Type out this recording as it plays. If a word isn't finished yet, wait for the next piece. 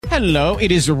Hello,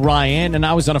 it is Ryan, and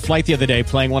I was on a flight the other day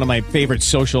playing one of my favorite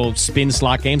social spin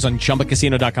slot games on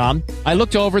ChumbaCasino.com. I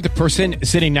looked over at the person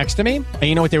sitting next to me, and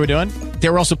you know what they were doing? They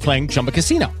were also playing Chumba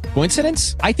Casino.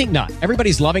 Coincidence? I think not.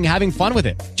 Everybody's loving having fun with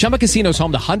it. Chumba Casino is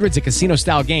home to hundreds of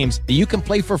casino-style games that you can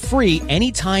play for free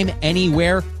anytime,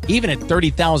 anywhere, even at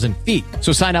 30,000 feet.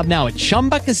 So sign up now at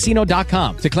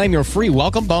ChumbaCasino.com to claim your free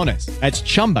welcome bonus. That's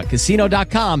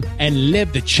ChumbaCasino.com and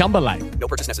live the Chumba life. No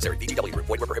purchase necessary. VGW. Void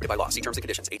were prohibited by law. See terms and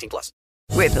conditions. 18+.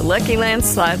 With the Lucky Land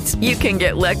Slots, you can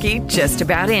get lucky just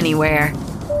about anywhere.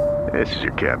 This is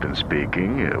your captain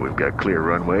speaking. We've got clear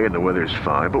runway and the weather's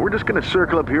fine, but we're just going to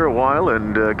circle up here a while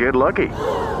and get lucky.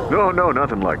 No,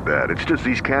 nothing like that. It's just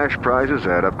these cash prizes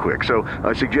add up quick. So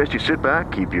I suggest you sit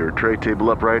back, keep your tray table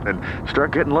upright, and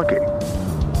start getting lucky.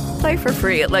 Play for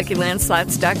free at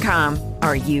LuckyLandSlots.com.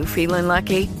 Are you feeling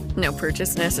lucky? No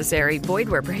purchase necessary. Void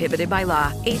where prohibited by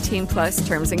law. 18+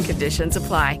 terms and conditions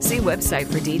apply. See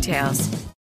website for details.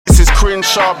 This is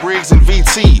Crenshaw, Briggs, and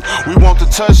VT. We want the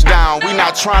touchdown. We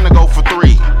not trying to go for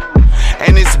 3.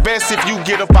 And it's best if you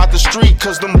get up out the street,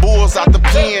 cause them bulls out the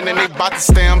pen and they bout to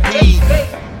stampede.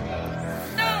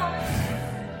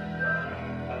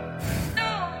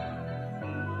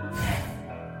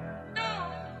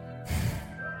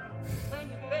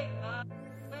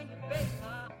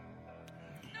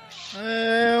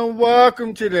 And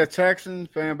welcome to the Texans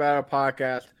Fan Battle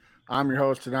Podcast. I'm your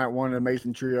host tonight, one of the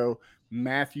Mason Trio,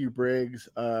 Matthew Briggs.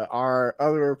 Our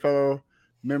other fellow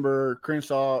member,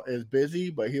 Crenshaw, is busy,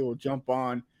 but he will jump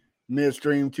on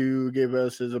midstream to give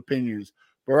us his opinions.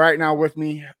 But right now with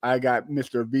me, I got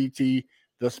Mr. VT,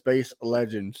 the Space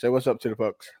Legend. Say what's up to the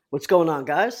folks. What's going on,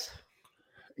 guys?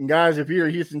 And guys, if you're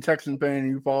a Houston Texans fan and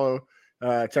you follow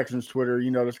Texans Twitter,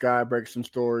 you know this guy breaks some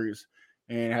stories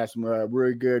and has some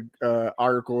really good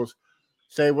articles.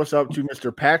 Say what's up to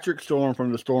Mr. Patrick Storm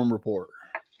from the Storm Report.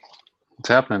 What's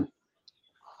happening?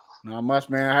 Not much,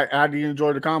 man. How do you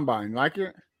enjoy the combine? Like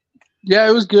it? Yeah,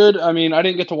 it was good. I mean, I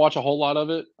didn't get to watch a whole lot of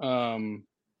it. I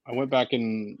went back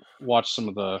and watched some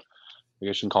of the, I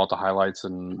guess you can call it the highlights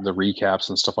and the recaps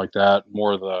and stuff like that.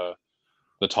 More of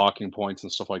the talking points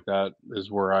and stuff like that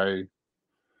is where I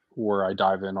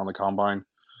dive in on the combine.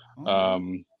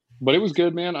 But it was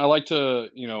good, man. I like to,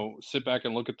 sit back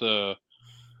and look at the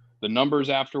numbers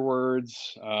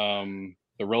afterwards,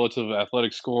 the relative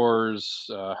athletic scores,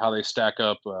 how they stack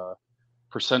up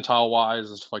percentile-wise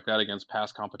and stuff like that against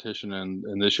past competition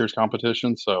and this year's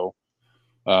competition. So,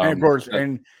 and of course,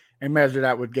 and measure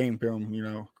that with game film,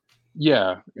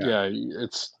 Yeah.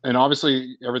 It's and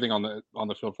obviously everything on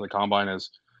the field for the combine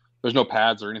is there's no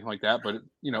pads or anything like that, but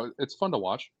it's fun to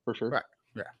watch for sure. Right.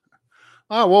 Yeah.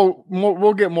 Well,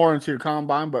 we'll get more into the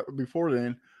combine, but before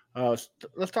then, let's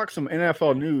talk some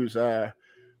NFL news.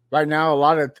 Right now, a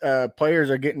lot of players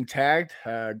are getting tagged,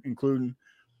 including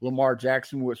Lamar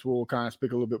Jackson, which we'll kind of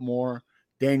speak a little bit more.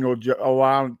 Daniel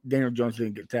Jones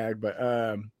didn't get tagged, but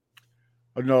I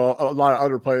know a lot of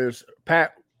other players.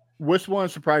 Pat, which one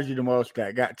surprised you the most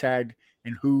that got tagged,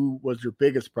 and who was your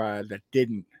biggest prize that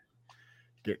didn't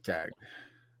get tagged?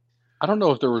 I don't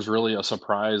know if there was really a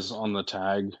surprise on the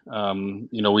tag.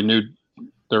 We knew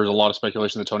there was a lot of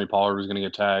speculation that Tony Pollard was going to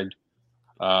get tagged.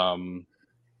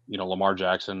 Lamar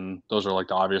Jackson, those are like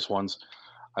the obvious ones.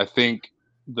 I think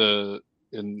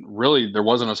really there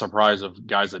wasn't a surprise of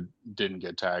guys that didn't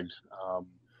get tagged.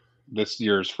 This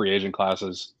year's free agent class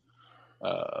is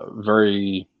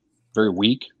very, very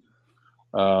weak.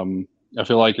 I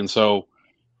feel like, and so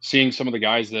seeing some of the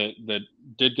guys that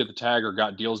did get the tag or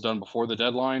got deals done before the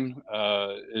deadline,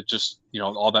 it just,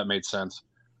 all that made sense.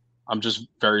 I'm just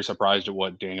very surprised at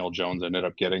what Daniel Jones ended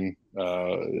up getting.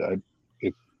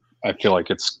 I feel like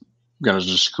it's going to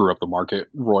just screw up the market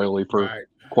royally for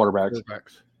quarterbacks.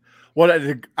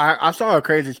 Well, I saw a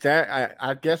crazy stat.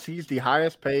 I guess he's the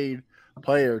highest paid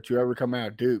player to ever come out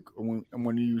of Duke.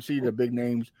 When you see the big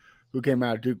names who came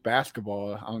out of Duke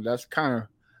basketball, that's kind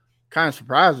of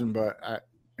surprising. But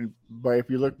if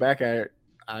you look back at it,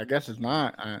 I guess it's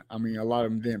not. I mean, a lot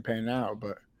of them didn't pan out,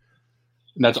 but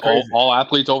that's all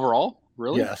athletes overall,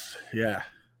 really? Yes, yeah.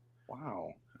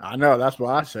 Wow. I know, that's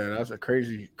what I said. That's a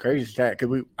crazy stat.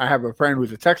 Because I have a friend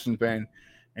who's a Texans fan,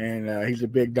 and he's a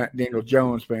big Daniel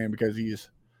Jones fan because he's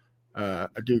a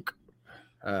Duke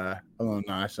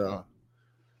alumni. So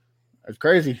it's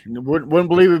crazy. Wouldn't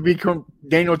believe it'd be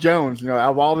Daniel Jones. Out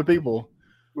of all the people,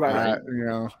 right?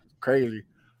 Crazy.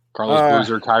 Carlos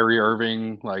Boozer, Kyrie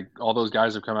Irving, like all those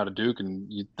guys have come out of Duke,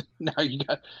 and now you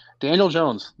got Daniel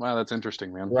Jones. Wow, that's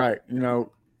interesting, man. Right.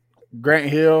 Grant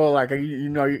Hill, like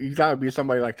you thought it'd be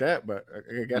somebody like that, but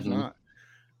I guess not.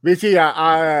 BT,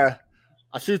 I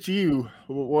shoot to you.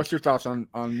 What's your thoughts on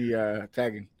the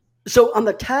tagging? So on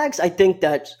the tags, I think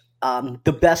that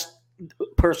the best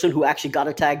person who actually got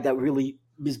a tag that really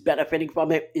is benefiting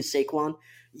from it is Saquon.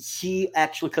 He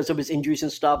actually, because of his injuries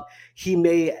and stuff, he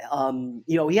may,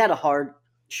 he had a hard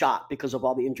shot because of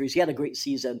all the injuries. He had a great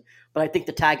season, but I think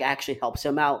the tag actually helps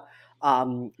him out.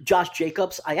 Josh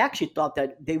Jacobs, I actually thought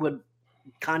that they would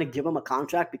kind of give him a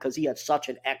contract because he had such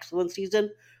an excellent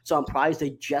season. So I'm surprised they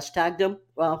just tagged him.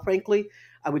 Frankly,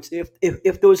 I would say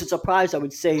if there was a surprise, I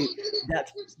would say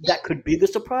that could be the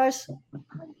surprise.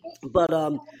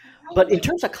 But in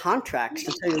terms of contracts,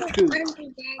 to tell you the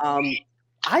truth,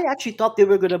 I actually thought they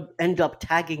were going to end up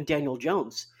tagging Daniel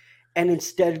Jones, and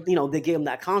instead, they gave him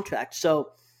that contract.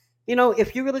 So,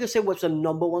 if you're really going to say what's the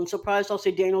number one surprise, I'll say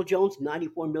Daniel Jones,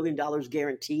 $94 million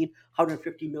guaranteed,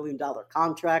 $150 million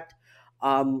contract.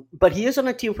 But he is on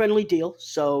a team-friendly deal,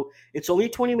 so it's only a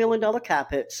 $20 million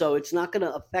cap hit, so it's not going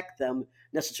to affect them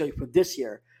necessarily for this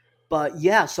year. But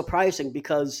yeah, surprising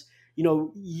because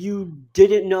you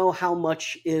didn't know how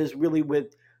much is really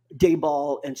with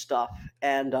Dayball and stuff,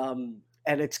 and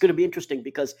it's going to be interesting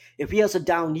because if he has a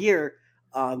down year,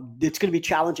 it's going to be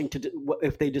challenging to do,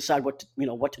 if they decide what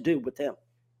to do with him.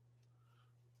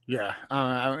 Yeah,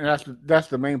 I mean, that's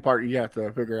the main part you have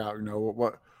to figure out.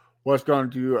 What's going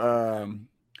to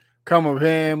come of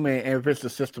him and if it's the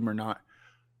system or not.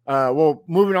 Well,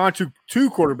 moving on to two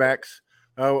quarterbacks,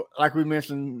 like we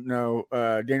mentioned,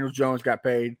 Daniel Jones got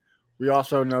paid. We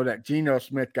also know that Geno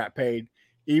Smith got paid,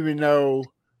 even though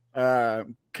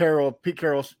Pete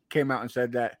Carroll came out and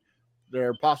said that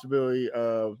there's a possibility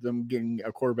of them getting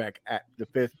a quarterback at the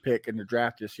 5th pick in the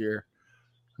draft this year.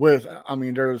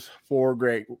 There's 4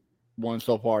 great ones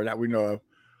so far that we know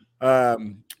of.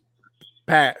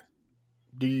 Pat,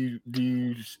 do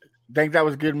you think that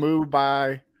was a good move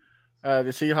by the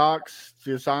Seahawks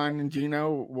to sign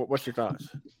Geno? What's your thoughts?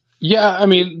 Yeah, I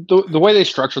mean the way they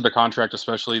structured the contract,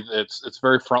 especially, it's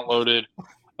very front loaded.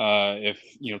 If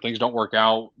things don't work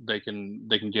out, they can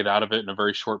get out of it in a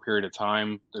very short period of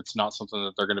time. It's not something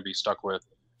that they're going to be stuck with.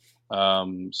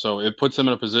 So it puts them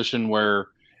in a position where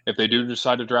if they do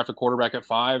decide to draft a quarterback at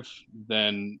 5,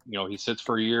 then he sits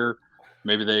for a year.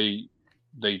 Maybe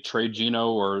they trade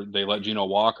Geno or they let Geno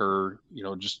walk, or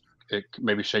just it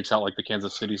maybe shakes out like the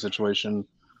Kansas City situation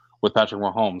with Patrick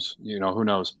Mahomes. Who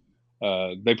knows?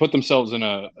 They put themselves in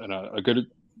a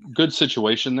good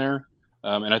situation there,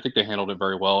 and I think they handled it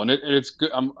very well. And it's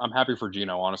good. I'm happy for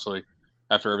Geno, honestly,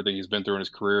 after everything he's been through in his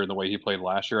career and the way he played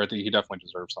last year. I think he definitely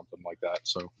deserves something like that.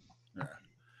 So.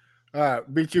 Yeah.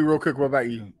 BT, real quick, what about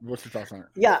you? What's your thoughts on it?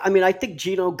 Yeah, I mean, I think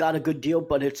Geno got a good deal,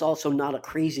 but it's also not a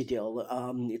crazy deal.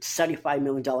 It's $75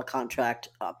 million contract,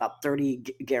 about 30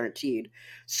 guaranteed.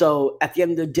 So at the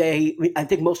end of the day, I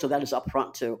think most of that is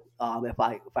upfront too, if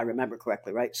I remember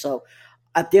correctly, right? So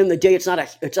at the end of the day, it's not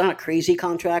a crazy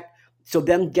contract. So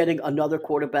them getting another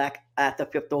quarterback at the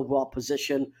 5th overall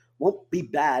position won't be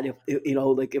bad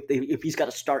if he's got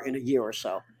to start in a year or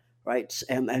so, right?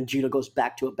 And Geno goes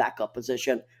back to a backup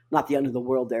position. Not the end of the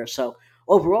world there. So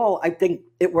overall, I think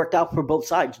it worked out for both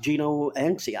sides, Geno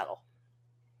and Seattle.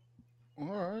 All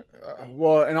right.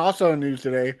 Well, and also in news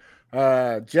today,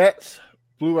 Jets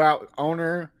blew out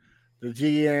owner, the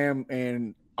GM,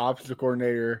 and offensive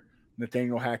coordinator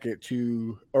Nathaniel Hackett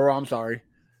blew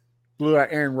out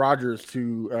Aaron Rodgers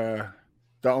to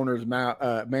the owner's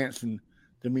Manson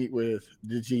to meet with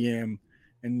the GM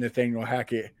and Nathaniel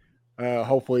Hackett,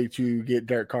 hopefully to get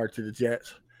Derek Carr to the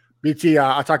Jets. BT,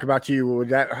 I'll talk about you. Would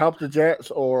that help the Jets,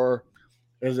 or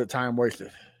is it time wasted?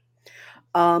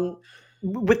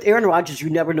 With Aaron Rodgers,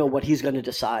 you never know what he's going to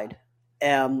decide.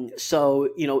 So,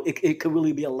 it could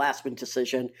really be a last-minute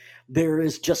decision. There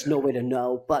is just no way to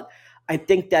know. But I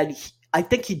think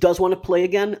he does want to play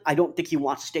again. I don't think he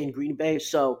wants to stay in Green Bay.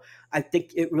 So I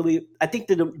think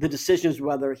the decision is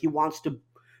whether he wants to.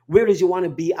 Where does he want to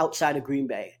be outside of Green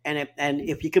Bay? And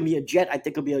if he can be a Jet, I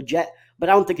think he'll be a Jet. But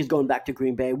I don't think he's going back to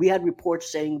Green Bay. We had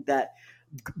reports saying that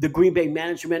the Green Bay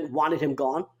management wanted him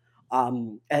gone.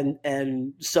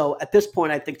 And so at this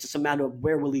point, I think it's just a matter of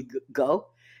where will he go.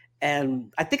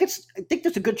 And I think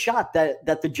there's a good shot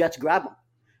that the Jets grab him.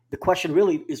 The question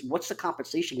really is, what's the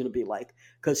compensation going to be like?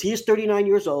 Because he is 39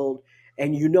 years old,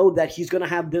 and that he's going to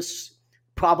have this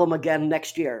problem again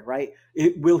next year, right?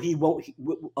 Will he? Won't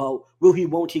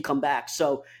he come back?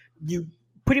 So you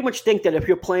pretty much think that if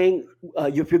you're playing,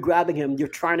 if you're grabbing him, you're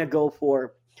trying to go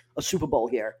for a Super Bowl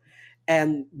here.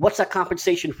 And what's that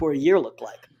compensation for a year look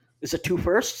like? Is it 2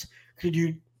 firsts?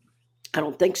 I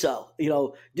don't think so.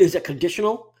 Is it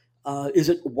conditional? Is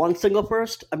it 1 single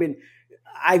first? I mean,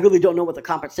 I really don't know what the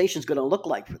compensation is going to look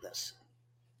like for this.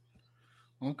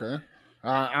 Okay.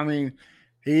 I mean,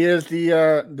 He is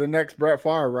the next Brett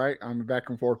Favre, right? I'm back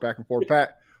and forth.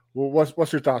 Pat, well,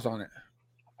 what's your thoughts on it?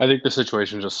 I think the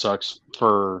situation just sucks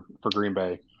for Green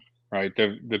Bay, right?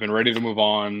 They've been ready to move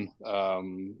on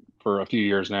for a few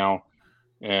years now,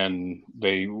 and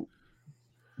they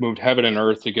moved heaven and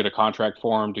earth to get a contract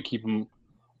for him to keep him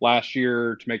last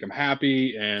year to make him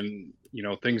happy, and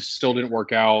things still didn't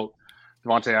work out.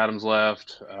 Devontae Adams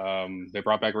left. They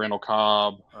brought back Randall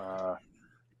Cobb.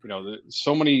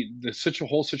 The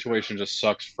whole situation just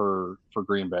sucks for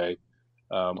Green Bay.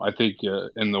 I think,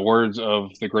 in the words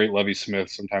of the great Lovie Smith,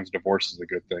 sometimes divorce is a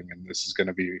good thing, and this is going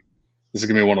to be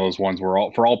one of those ones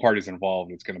where for all parties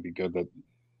involved, it's going to be good that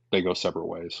they go separate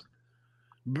ways.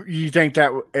 You think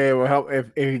that it will help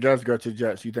if he does go to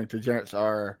Jets? You think the Jets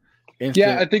are instant?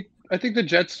 Yeah, I think the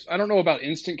Jets, I don't know about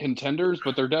instant contenders,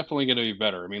 but they're definitely going to be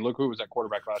better. I mean, look who was at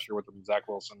quarterback last year with them, Zach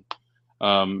Wilson.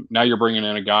 Now you're bringing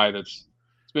in a guy that's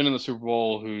been in the Super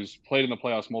Bowl, who's played in the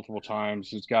playoffs multiple times,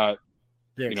 who's got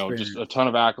just a ton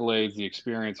of accolades, the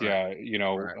experience, right.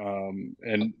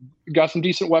 And got some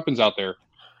decent weapons out there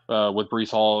with Breece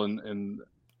Hall and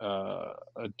a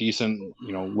decent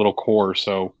little core.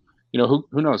 So who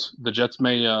knows? The Jets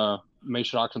may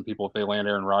shock some people if they land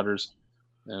Aaron Rodgers,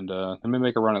 and they may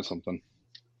make a run at something.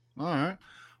 All right.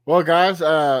 Well, guys,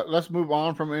 let's move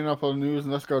on from NFL news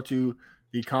and let's go to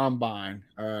the combine.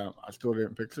 I still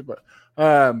didn't fix it, but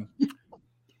I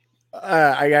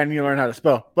need to learn how to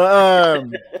spell. But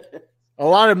a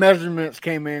lot of measurements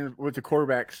came in with the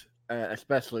quarterbacks,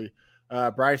 especially.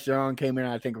 Bryce Young came in,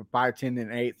 I think, 5'10"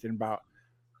 and 8th, and about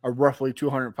roughly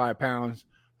 205 pounds.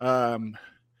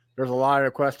 There's a lot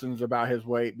of questions about his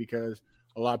weight because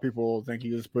a lot of people think he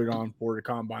just put it on for the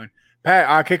combine. Pat,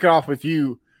 I'll kick it off with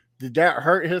you. Did that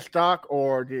hurt his stock,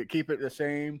 or did it keep it the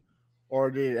same, or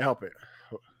did it help it?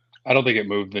 I don't think it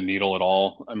moved the needle at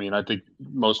all. I mean, I think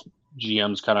most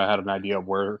GMs kind of had an idea of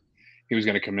where he was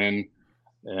going to come in,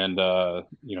 and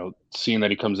seeing that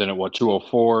he comes in at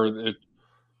 204,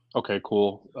 okay,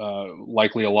 cool.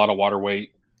 Likely a lot of water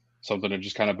weight, something to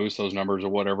just kind of boost those numbers or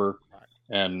whatever.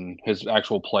 And his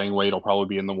actual playing weight will probably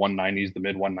be in the 190s, the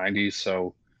mid 190s.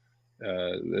 So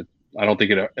I don't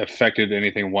think it affected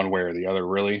anything one way or the other,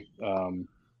 really. The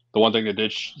one thing that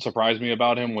did surprise me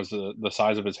about him was the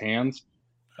size of his hands.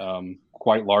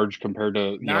 Quite large compared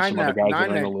to some other guys that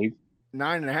are in the league.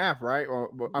 9.5, right? Or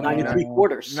 9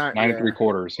 3/4. 9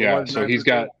 3/4. Yeah. So he's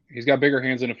got bigger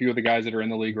hands than a few of the guys that are in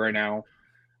the league right now.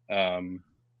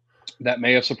 That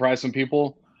may have surprised some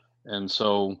people, and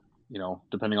so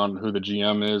depending on who the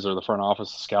GM is or the front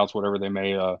office, the scouts, whatever, they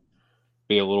may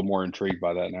be a little more intrigued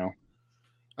by that now.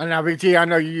 And now, VT, I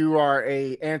know you are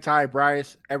a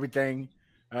anti-Bryce, everything,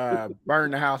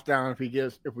 burn the house down if we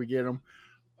get him.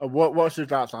 What's your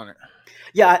thoughts on it?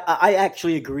 Yeah, I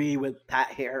actually agree with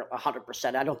Pat here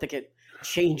 100%. I don't think it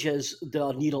changes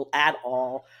the needle at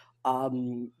all.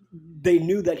 They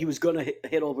knew that he was going to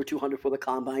hit over 200 for the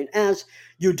combine, as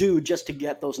you do, just to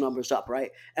get those numbers up,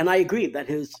 right? And I agree that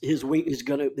his weight his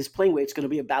playing weight is going to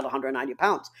be about 190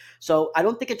 pounds. So I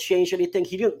don't think it changed anything.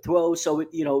 He didn't throw, so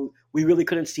we really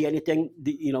couldn't see anything.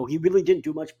 He really didn't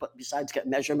do much besides get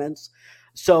measurements.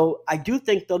 So I do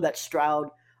think though that Stroud,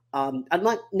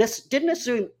 didn't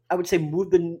necessarily, I would say, move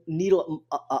the needle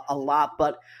a lot,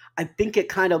 but I think it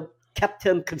kind of kept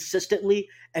him consistently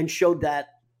and showed that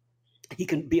he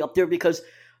can be up there, because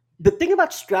the thing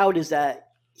about Stroud is that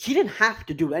he didn't have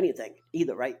to do anything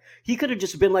either, right? He could have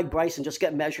just been like Bryce and just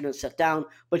get measured and set down,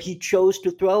 but he chose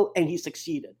to throw and he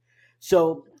succeeded.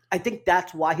 So I think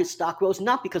that's why his stock rose,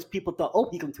 not because people thought, oh,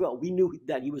 he can throw. We knew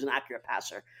that he was an accurate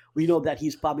passer. We know that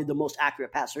he's probably the most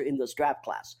accurate passer in this draft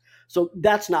class. So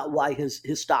that's not why his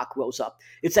stock rose up.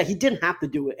 It's that he didn't have to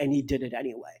do it and he did it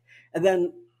anyway. And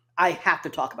then I have to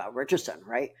talk about Richardson,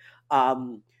 right?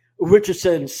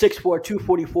 Richardson, 6'4",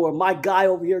 244, my guy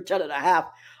over here,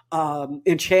 10.5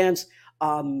 inch hands,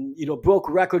 broke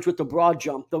records with the broad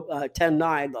jump, the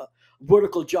 10.9, the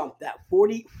vertical jump, that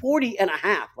 40 and a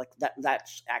half, like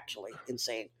that's actually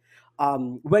insane.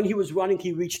 When he was running,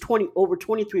 he reached over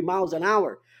 23 miles an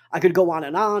hour. I could go on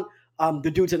and on.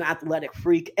 The dude's an athletic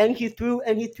freak, and he threw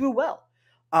well.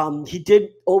 He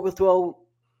did overthrow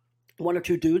one or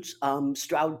two dudes.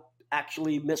 Stroud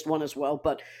actually missed one as well,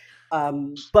 but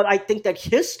I think that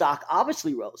his stock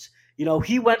obviously rose.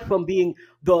 He went from being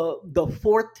the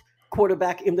fourth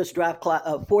quarterback in this draft class,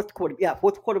 fourth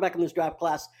quarterback in this draft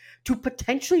class, to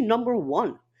potentially number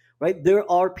one. Right? There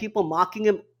are people mocking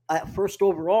him at first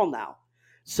overall now.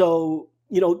 So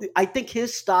I think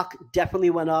his stock definitely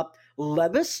went up.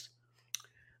 Levis,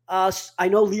 I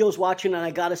know Leo's watching, and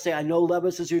I gotta say, I know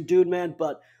Levis is your dude, man,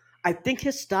 but I think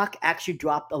his stock actually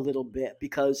dropped a little bit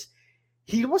because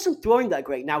he wasn't throwing that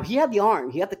great. Now, he had the arm,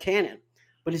 he had the cannon,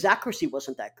 but his accuracy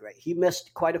wasn't that great. He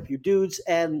missed quite a few dudes,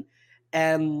 and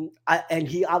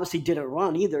he obviously didn't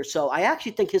run either. So I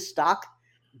actually think his stock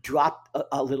dropped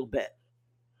a little bit.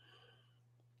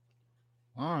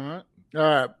 All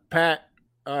right. Pat,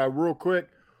 real quick,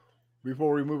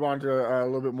 before we move on to a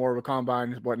little bit more of a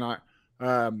combine and whatnot,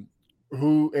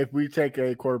 who, if we take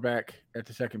a quarterback at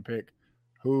the second pick,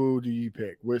 who do you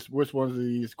pick? Which ones of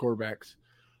these quarterbacks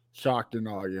shocked and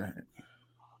awed you?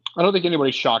 I don't think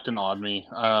anybody's shocked and awed me.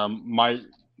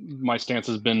 My stance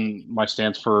has been my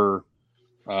stance for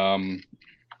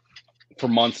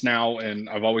months now, and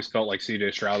I've always felt like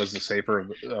CJ Stroud is the safer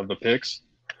of the picks.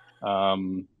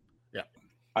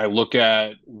 I look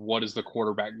at what is the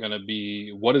quarterback going to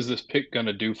be? What is this pick going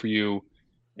to do for you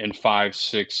in 5,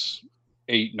 6,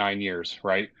 8, 9 years?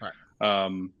 Right. I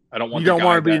don't want. You don't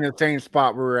want to be in the same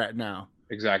spot we're at now.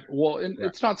 Exactly. Well, and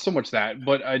it's not so much that,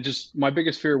 but my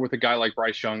biggest fear with a guy like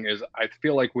Bryce Young is I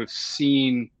feel like we've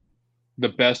seen the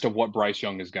best of what Bryce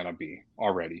Young is going to be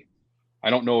already. I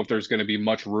don't know if there's going to be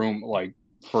much room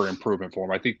for improvement for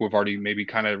him. I think we've already maybe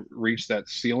kind of reached that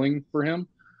ceiling for him.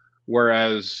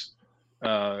 Whereas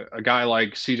a guy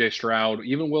like CJ Stroud,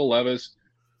 even Will Levis,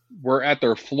 we're at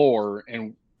their floor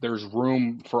and there's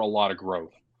room for a lot of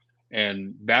growth.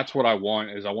 And that's what I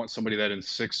want is I want somebody that in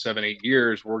 6, 7, 8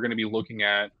 years, we're going to be looking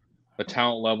at the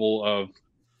talent level of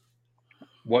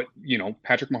what,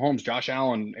 Patrick Mahomes, Josh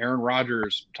Allen, Aaron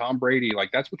Rodgers, Tom Brady,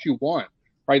 that's what you want,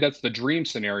 right? That's the dream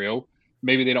scenario.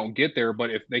 Maybe they don't get there, but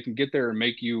if they can get there and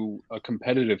make you a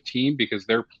competitive team because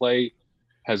their play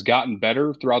has gotten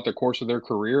better throughout the course of their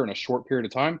career in a short period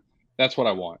of time, that's what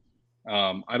I want.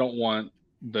 I don't want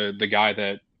the guy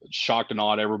that shocked and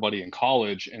awed everybody in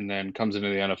college and then comes into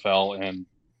the NFL and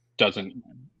doesn't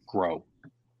grow.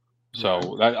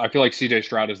 So I feel like CJ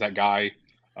Stroud is that guy.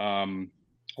 A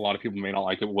lot of people may not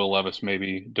like it. Will Levis,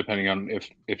 maybe, depending on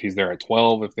if he's there at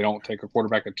 12, if they don't take a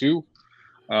quarterback at 2.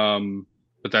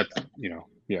 But that's,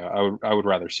 I would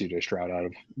rather CJ Stroud out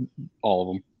of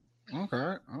all of them.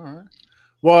 Okay. All right.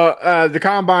 Well, the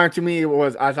combine to me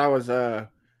was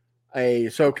a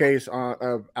showcase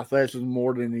of athleticism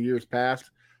more than the years past.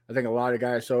 I think a lot of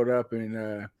guys showed up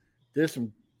and did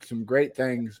some great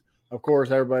things. Of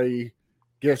course, everybody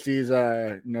gets these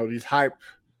these hype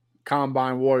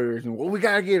combine warriors, and we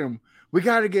gotta get them. We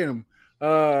gotta get them.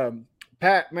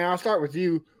 Pat, man, I'll start with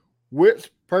you.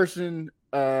 Which person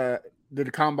did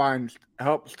the combine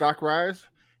help stock rise,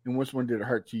 and which one did it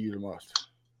hurt to you the most?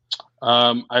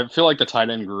 I feel like the tight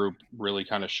end group really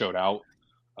kind of showed out.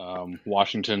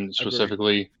 Washington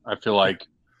specifically, I feel like,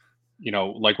 we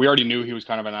already knew he was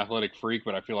kind of an athletic freak,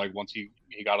 but I feel like once he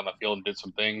got on the field and did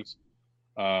some things,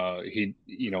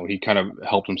 he kind of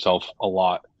helped himself a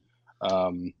lot.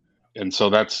 And so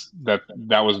that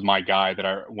was my guy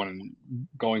that when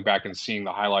going back and seeing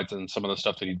the highlights and some of the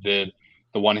stuff that he did,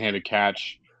 the one-handed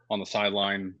catch on the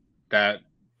sideline, that's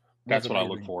what I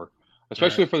look for.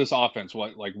 Especially for this offense,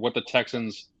 what the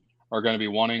Texans are going to be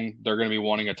wanting. They're going to be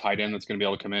wanting a tight end that's going to be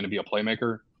able to come in and be a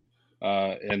playmaker.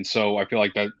 And so I feel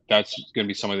like that's going to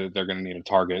be somebody that they're going to need to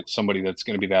target, somebody that's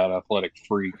going to be that athletic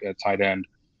freak at tight end,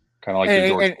 kind of like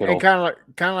George Kittle. And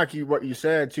kind of like what you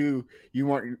said too. You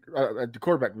want the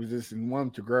quarterback position, you want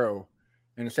him to grow,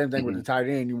 and the same thing with the tight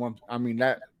end. You want,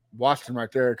 that Washington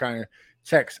right there kind of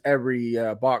checks every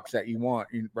box that you want,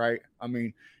 right?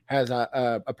 Has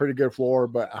a pretty good floor,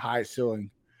 but a high ceiling.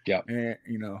 Yeah. And,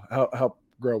 help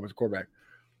grow with the quarterback.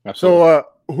 Absolutely. So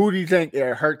who do you think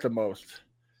it hurt the most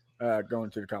going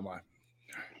to the combine?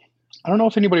 I don't know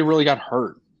if anybody really got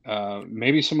hurt.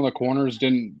 Maybe some of the corners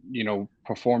didn't,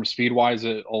 perform speed-wise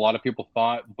that a lot of people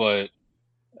thought, but,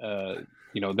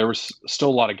 there was still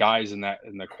a lot of guys in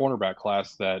the cornerback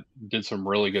class that did some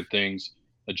really good things,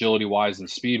 agility-wise and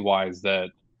speed-wise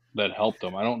that helped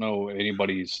them. I don't know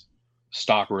anybody's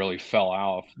stock really fell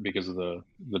off because of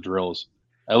the drills,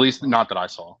 at least not that I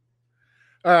saw.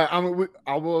 I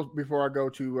will, before I go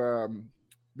to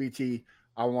BT,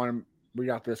 I want to read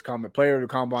out this comment. Player of the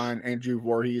combine, Andrew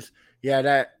Voorhees. Yeah,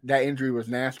 that injury was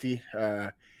nasty.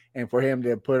 And for him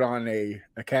to put on a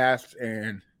cast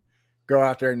and go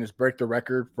out there and just break the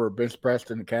record for bench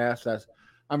press in the cast,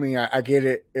 I get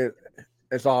it.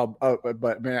 It's all up,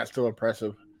 but man, that's still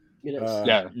impressive. It is.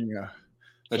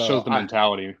 That shows the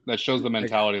mentality. That shows the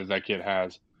mentality that kid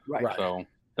has. Right. So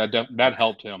that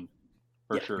helped him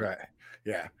for sure. Right.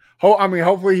 Yeah.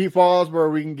 Hopefully he falls where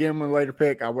we can get him a later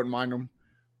pick. I wouldn't mind him.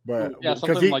 But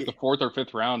something like the 4th or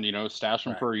 5th round, stash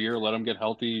him for a year, let him get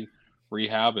healthy,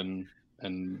 rehab, and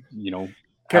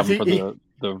have him for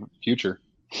the future.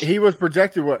 He was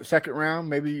projected 2nd round,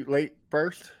 maybe late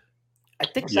 1st. I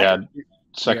think second.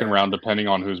 second Yeah. round, depending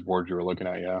on whose board you were looking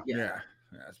at. Yeah. Yeah.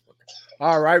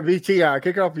 All right, VT,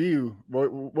 kick off for you.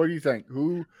 What do you think?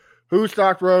 Who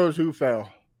stock rose? Who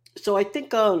fell? So I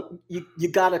think you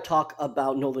got to talk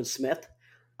about Nolan Smith.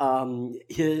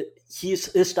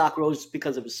 His stock rose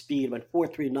because of his speed. Went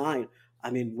 4.39. I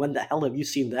mean, when the hell have you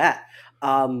seen that?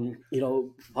 From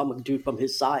a dude from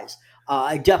his size.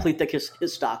 I definitely think his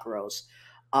stock rose.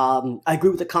 I agree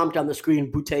with the comment on the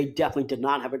screen. Boutte definitely did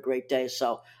not have a great day,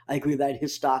 so I agree that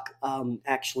his stock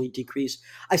actually decreased.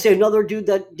 I say another dude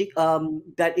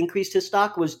that increased his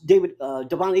stock was Devon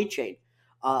Achane.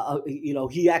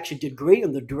 He actually did great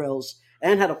in the drills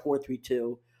and had a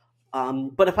 4.32.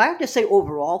 But if I have to say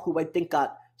overall, who I think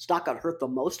got hurt the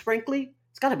most, frankly,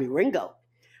 it's got to be Ringo.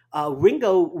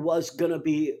 Ringo was going to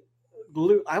be.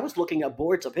 I was looking at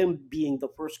boards of him being the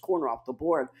first corner off the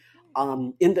board.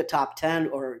 In the top 10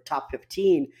 or top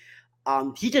 15,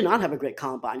 he did not have a great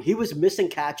combine. He was missing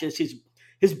catches.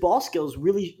 His ball skills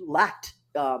really lacked,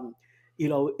 at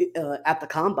the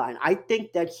combine. I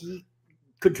think that he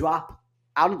could drop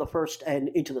out of the first and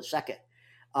into the second.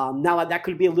 Now, that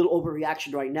could be a little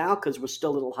overreaction right now because we're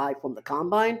still a little high from the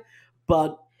combine.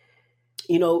 But,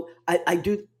 I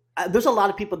do – there's a lot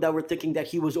of people that were thinking that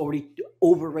he was already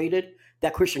overrated,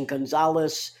 that Christian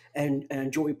Gonzalez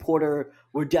and Joey Porter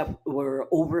were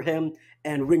over him,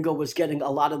 and Ringo was getting a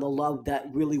lot of the love that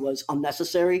really was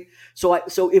unnecessary. So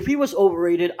if he was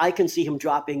overrated, I can see him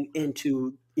dropping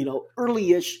into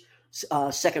early-ish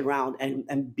second round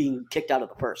and being kicked out of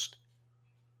the first.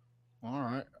 All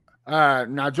right.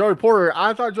 Now Joey Porter,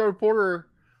 I thought Joey Porter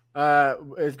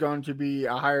is going to be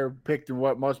a higher pick than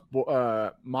what most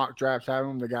mock drafts have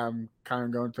him. The guy I'm kind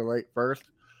of going to late first.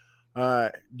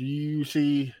 Do you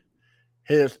see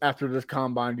after this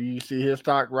combine? Do you see his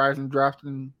stock rising,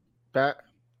 drafting that?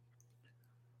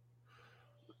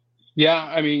 Yeah,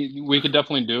 I mean, we could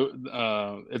definitely do it.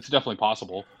 It's definitely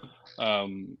possible.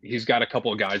 He's got a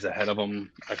couple of guys ahead of him,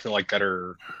 I feel like, that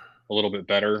are a little bit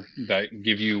better, that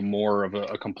give you more of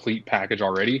a complete package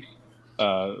already.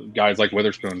 Guys like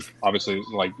Witherspoon, obviously,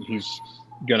 like he's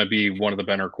going to be one of the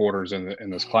better quarters in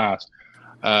this class.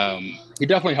 He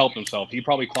definitely helped himself. He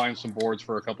probably climbed some boards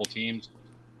for a couple teams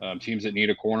that need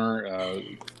a corner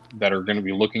that are going to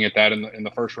be looking at that in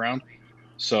the first round.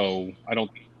 So I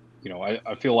don't,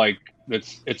 I feel like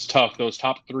it's tough. Those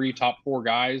top 3, top 4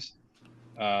 guys,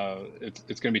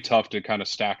 it's going to be tough to kind of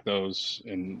stack those,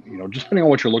 and just depending on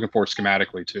what you're looking for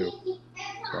schematically too.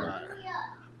 So.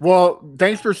 Well,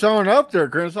 thanks for showing up there,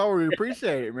 Chris. I really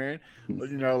appreciate it, man.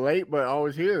 Late but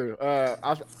always here.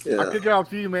 I'll kick it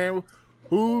off to you, man.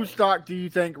 Whose stock do you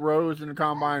think rose in the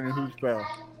combine and whose fell?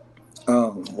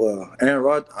 Well, Aaron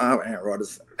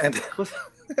Rodgers.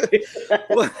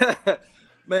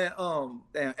 Man,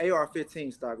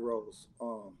 AR-15 stock rose.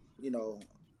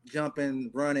 Jumping,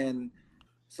 running.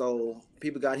 So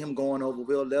people got him going over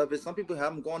Will Levis. Some people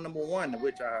have him going number 1,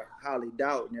 which I highly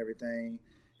doubt and everything.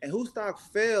 And whose stock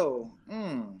fell?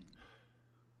 I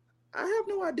have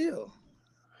no idea.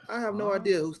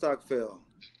 Whose stock fell.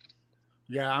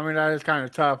 Yeah, I mean, that is kind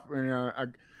of tough.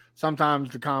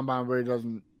 Sometimes the combine really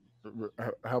doesn't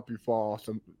help you fall,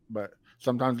 but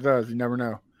sometimes it does. You never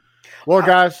know. Well,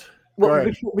 guys. Before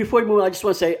we move on, I just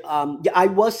want to say, I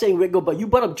was saying Ringo, but you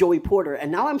brought up Joey Porter,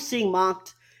 and now I'm seeing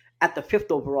mocked at the 5th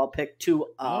overall pick to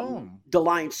the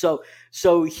Lions. So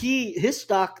his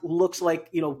stock looks like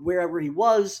wherever he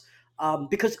was,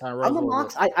 because on the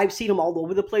mocks I've seen him all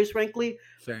over the place, frankly.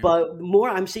 Same. But more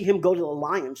I'm seeing him go to the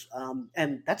Lions,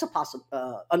 and that's a possible.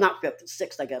 Not 5th,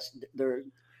 6th, I guess. They're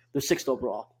 6th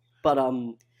overall.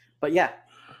 But yeah.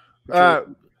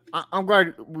 I'm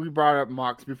glad we brought up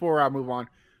mocks. Before I move on,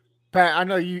 Pat, I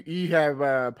know you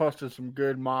have posted some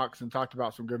good mocks and talked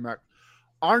about some good mocks.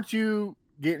 Aren't you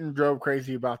getting drove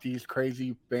crazy about these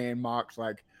crazy fan mocks,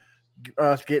 like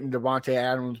us getting Devontae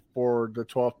Adams for the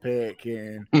 12th pick,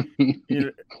 and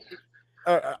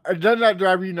doesn't that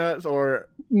drive you nuts? Or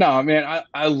no, man,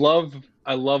 I love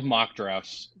mock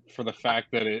drafts for the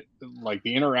fact that it, like,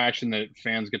 the interaction that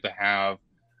fans get to have.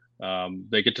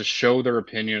 They get to show their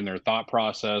opinion, their thought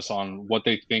process on what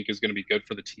they think is going to be good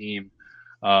for the team.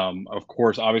 Of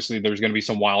course, obviously, there's going to be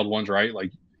some wild ones, right?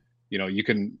 Like, you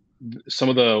can. Some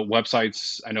of the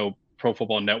websites, I know Pro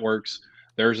Football Networks,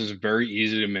 theirs is very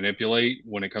easy to manipulate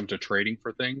when it comes to trading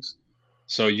for things.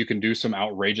 So you can do some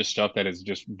outrageous stuff that is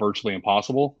just virtually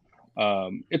impossible.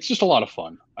 It's just a lot of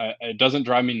fun. It doesn't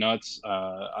drive me nuts.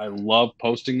 I love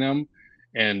posting them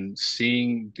and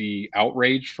seeing the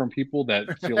outrage from people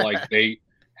that feel like they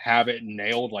have it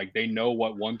nailed. Like they know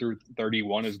what 1 through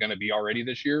 31 is going to be already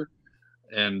this year.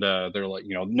 And they're like,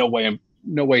 no way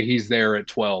no way he's there at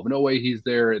 12. No way he's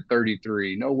there at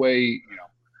 33. No way,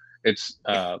 it's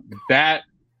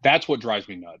that's what drives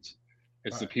me nuts.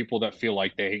 It's the people that feel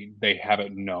like they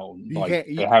haven't known,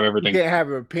 they have everything. You can't have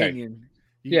an opinion.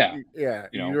 Okay.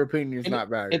 Your opinion is not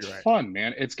valued. It's fun,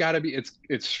 man. It's got to be.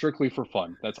 It's strictly for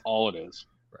fun. That's all it is.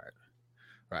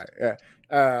 Right.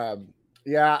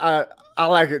 Yeah. I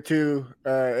like it too.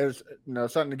 It's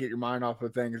something to get your mind off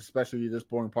of things, especially this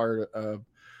boring part of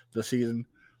the season.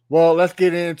 Well, let's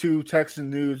get into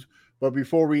Texan news. But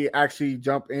before we actually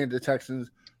jump into Texans,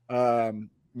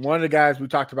 one of the guys we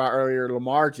talked about earlier,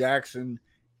 Lamar Jackson,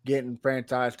 getting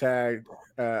franchise tagged,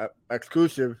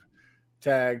 exclusive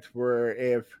tagged, where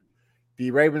if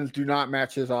the Ravens do not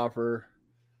match his offer,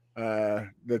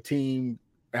 the team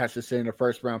has to send a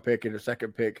first-round pick and a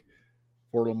second pick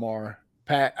for Lamar.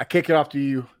 Pat, I kick it off to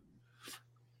you.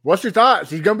 What's your thoughts?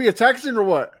 He's going to be a Texan or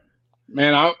what?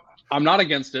 Man, I'm not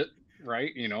against it,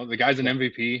 right? The guy's an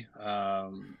MVP.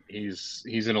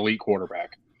 He's an elite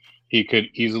quarterback. He could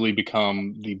easily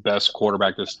become the best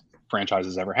quarterback this franchise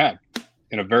has ever had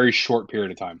in a very short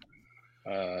period of time.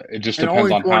 It just depends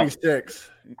on 26,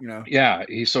 Yeah,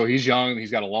 he's young.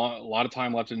 He's got a lot of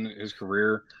time left in his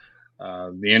career.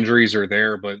 The injuries are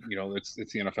there, but it's the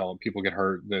NFL. People get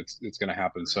hurt. It's going to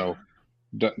happen. So,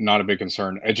 not a big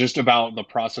concern. It's just about the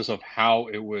process of how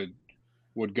it would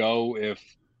go if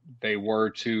they were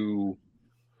to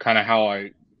kind of how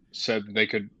I said they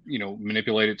could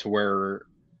manipulate it to where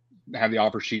have the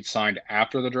offer sheet signed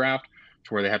after the draft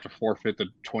to where they have to forfeit the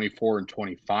 24 and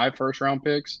 25 first round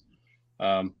picks.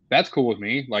 That's cool with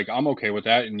me. Like, I'm okay with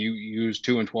that. And you use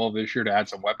 2 and 12 this year to add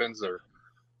some weapons or,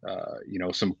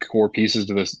 some core pieces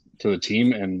to the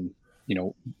team and,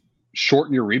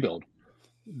 shorten your rebuild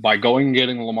by going and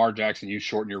getting Lamar Jackson. You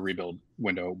shorten your rebuild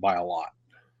window by a lot,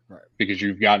 right? Because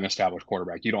you've got an established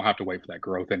quarterback. You don't have to wait for that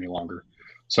growth any longer.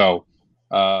 So,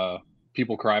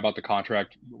 people cry about the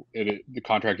contract. The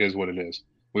contract is what it is.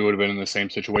 We would have been in the same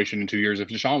situation in 2 years if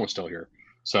Deshaun was still here.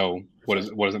 So what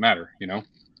does it matter? It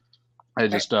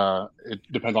just it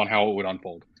depends on how it would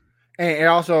unfold. And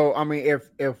also, I mean,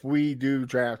 if we do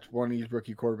draft one of these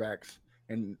rookie quarterbacks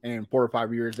and in 4 or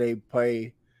 5 years they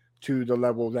play to the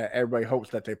level that everybody hopes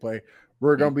that they play,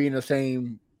 we're going to be in the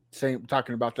same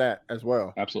talking about that as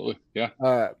well. Absolutely, yeah.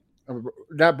 But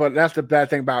that's the bad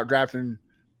thing about drafting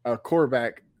a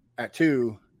quarterback at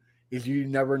 2 is you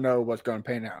never know what's going to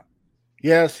pan out.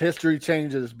 Yes, history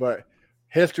changes, but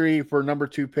history for number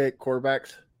 2 pick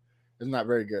quarterbacks is not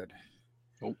very good.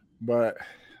 Nope. But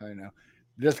I know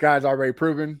this guy's already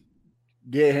proven.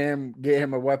 Get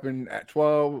him a weapon at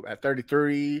 12, at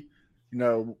 33.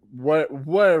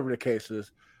 Whatever the case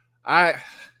is, I'm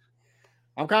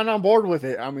kind of on board with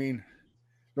it. I mean,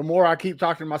 the more I keep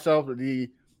talking to myself, the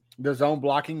zone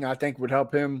blocking I think would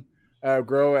help him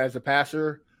grow as a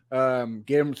passer.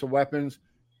 Get him some weapons.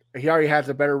 He already has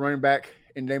a better running back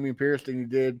in Dameon Pierce than he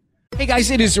did. Hey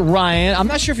guys, it is Ryan. I'm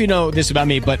not sure if you know this about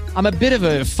me, but I'm a bit of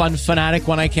a fun fanatic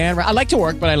when I can. I like to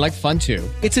work, but I like fun too.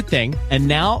 It's a thing. And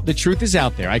now the truth is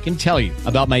out there. I can tell you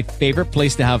about my favorite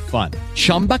place to have fun.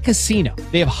 Chumba Casino.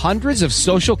 They have hundreds of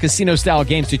social casino style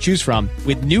games to choose from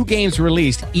with new games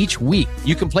released each week.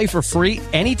 You can play for free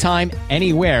anytime,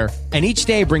 anywhere. And each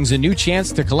day brings a new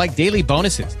chance to collect daily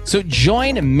bonuses. So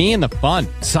join me in the fun.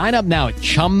 Sign up now at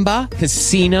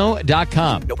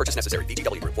ChumbaCasino.com. No purchase necessary.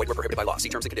 VGW Group. Void where prohibited by law. See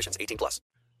terms and conditions. 18+.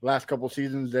 Last couple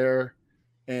seasons there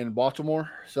in Baltimore.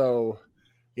 So,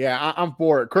 yeah, I'm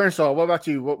for it. Crenshaw, what about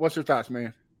you? What's your thoughts,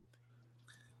 man?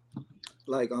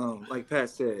 Like Pat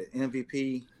said,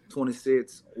 MVP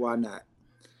 26. Why not?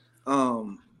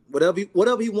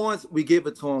 Whatever he wants, we give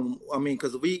it to him. I mean,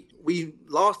 because we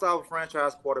lost our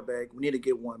franchise quarterback. We need to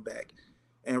get one back.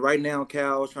 And right now,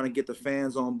 Cal is trying to get the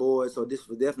fans on board. So this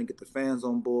will definitely get the fans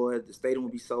on board. The stadium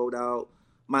will be sold out.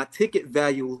 My ticket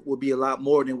value will be a lot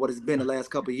more than what it's been the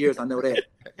last couple of years. I know that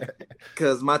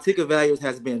because my ticket values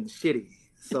has been shitty.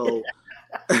 So,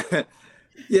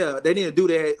 yeah, they need to do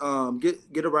that.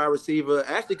 Get a wide receiver.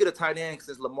 Actually, get a tight end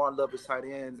since Lamar loves his tight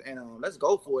ends, and let's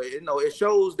go for it. It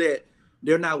shows that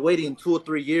they're not waiting 2 or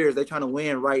 3 years. They're trying to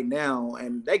win right now,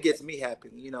 and that gets me happy.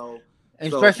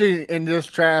 Especially in this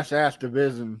trash ass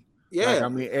division. Yeah, I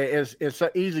mean, it's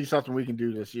easily something we can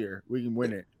do this year. We can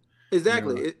win it.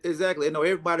 Exactly. Exactly.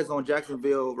 Everybody's on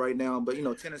Jacksonville right now, but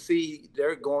Tennessee,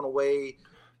 they're going away.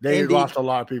 They lost a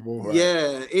lot of people. Right?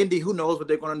 Yeah, Indy, who knows what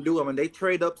they're going to do? I mean, they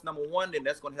trade up to number 1, then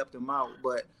that's going to help them out.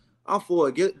 But I'm for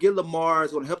it. Get Lamar.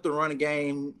 It's going to help the run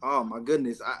game. Oh my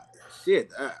goodness, I'd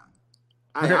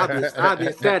be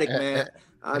ecstatic, man.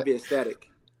 I'd be ecstatic.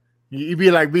 You'd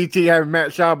be like BT having Matt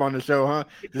Schaub on the show, huh?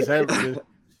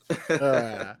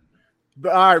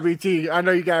 But all right, BT, I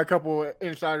know you got a couple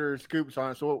insider scoops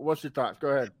on it. So what's your thoughts? Go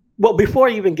ahead. Well, before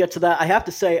I even get to that, I have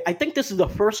to say, I think this is the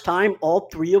first time all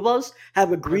three of us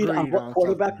have agreed on what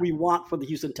quarterback we want for the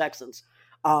Houston Texans.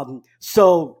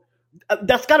 So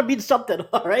that's got to be something,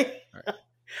 all right?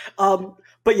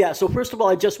 But yeah, so first of all,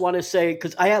 I just want to say,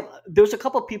 because there's a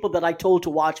couple of people that I told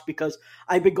to watch because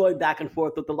I've been going back and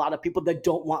forth with a lot of people that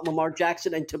don't want Lamar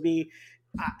Jackson. And to me,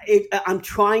 I'm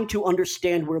trying to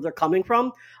understand where they're coming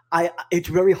from. It's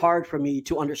very hard for me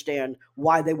to understand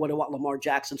why they wouldn't want Lamar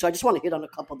Jackson. So I just want to hit on a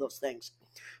couple of those things.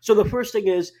 So the first thing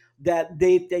is that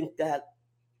they think that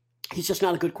he's just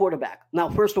not a good quarterback. Now,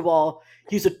 first of all,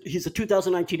 he's a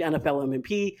 2019 NFL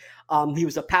MVP. He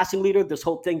was a passing leader. This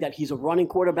whole thing that he's a running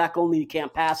quarterback only, he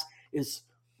can't pass, is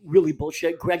really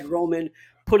bullshit. Greg Roman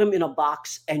put him in a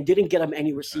box and didn't get him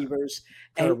any receivers.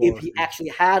 And if he actually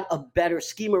had a better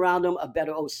scheme around him, a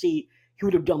better OC, he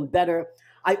would have done better.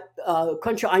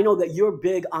 Crenshaw, I know that you're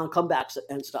big on comebacks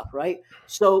and stuff, right?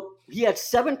 So he had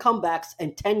 7 comebacks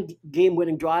and 10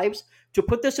 game-winning drives. To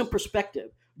put this in perspective,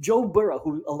 Joe Burrow,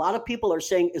 who a lot of people are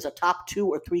saying is a top 2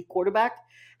 or 3 quarterback,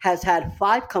 has had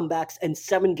 5 comebacks and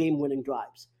 7 game-winning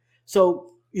drives.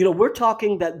 So, we're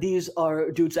talking that these are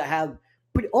dudes that have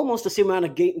almost the same amount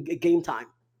of game time,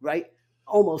 right?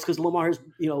 Almost, because Lamar's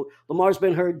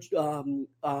been hurt,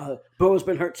 Burrow's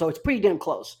been hurt, so it's pretty damn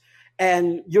close.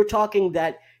 And you're talking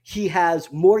that he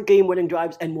has more game-winning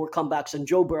drives and more comebacks than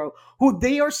Joe Burrow, who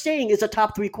they are saying is a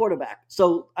top 3 quarterback.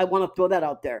 So I want to throw that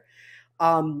out there.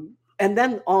 And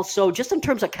then also, just in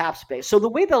terms of cap space, so the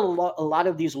way that a lot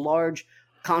of these large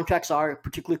contracts are,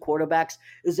 particularly quarterbacks,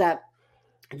 is that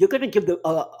you're going to give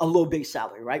a low base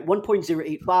salary, right?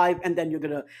 1.085, and then you're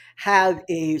going to have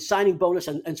a signing bonus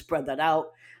and spread that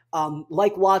out.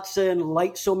 Like Watson,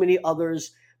 like so many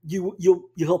others,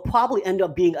 you'll probably end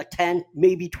up being a $10,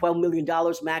 maybe $12 million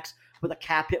max with a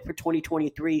cap hit for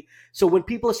 2023. So when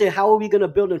people say, how are we going to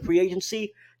build in free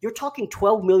agency? You're talking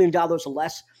 $12 million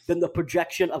less than the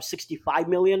projection of $65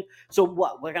 million. So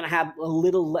what? We're going to have a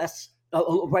little less,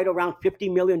 right around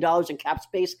 $50 million in cap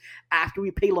space after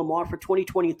we pay Lamar for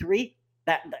 2023.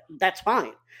 That's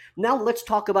fine. Now let's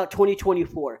talk about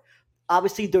 2024.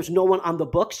 Obviously, there's no one on the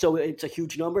books, so it's a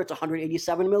huge number. It's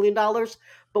 $187 million.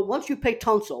 But once you pay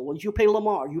Tunsil, once you pay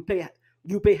Lamar, you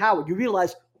pay Howard, you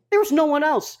realize there's no one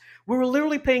else. We were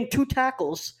literally paying 2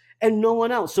 tackles and no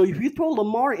one else. So if you throw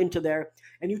Lamar into there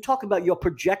and you talk about your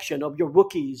projection of your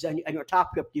rookies and your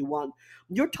top 51,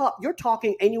 you're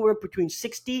talking anywhere between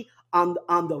 60 on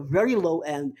the very low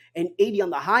end and 80 on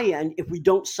the high end if we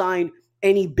don't sign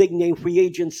any big name free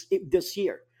agents this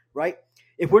year, right?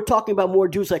 If we're talking about more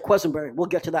dudes like Quessenberry, we'll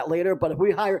get to that later. But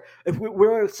if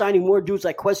we're signing more dudes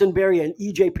like Quessenberry and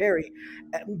EJ Perry,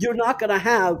 you're not going to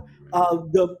have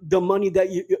the money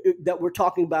that we're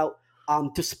talking about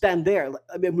to spend there.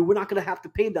 I mean, we're not going to have to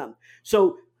pay them.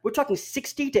 So we're talking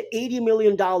 $60 to $80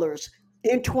 million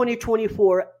in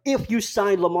 2024 if you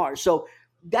sign Lamar. So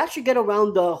that should get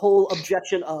around the whole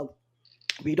objection of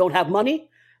we don't have money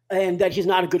and that he's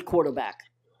not a good quarterback.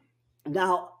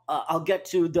 Now I'll get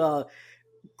to the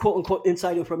quote-unquote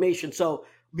inside information. So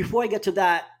before I get to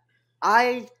that,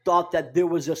 I thought that there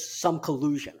was some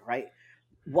collusion, right?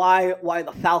 Why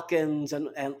the Falcons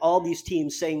and all these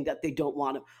teams saying that they don't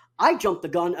want him? I jumped the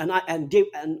gun, and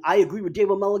I agree with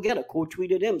David Mulligetta. Quote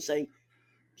tweeted him saying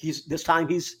he's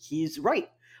right.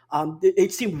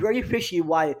 It seemed very fishy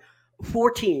why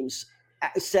 4 teams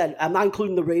said, I'm not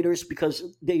including the Raiders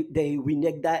because they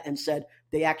reneged that and said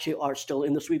they actually are still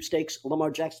in the sweepstakes, Lamar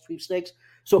Jackson sweepstakes.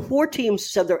 So 4 teams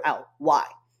said they're out. Why?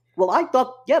 Well, I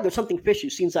thought, there's something fishy.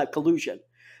 Seems like collusion.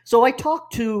 So I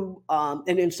talked to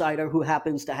an insider who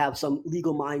happens to have some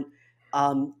legal mind,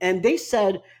 and they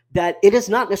said that it is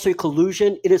not necessarily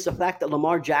collusion. It is the fact that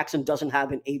Lamar Jackson doesn't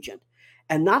have an agent.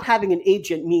 And not having an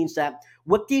agent means that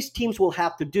what these teams will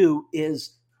have to do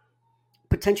is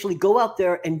potentially go out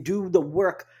there and do the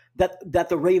work that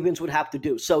the Ravens would have to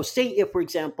do. So say if, for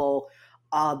example,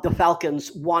 the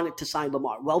Falcons wanted to sign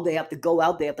Lamar. Well, they have to go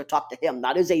out. They have to talk to him,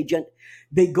 not his agent.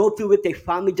 They go through it. They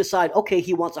finally decide, okay,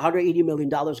 he wants $180 million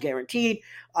guaranteed,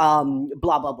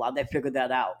 blah, blah, blah. They figured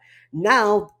that out.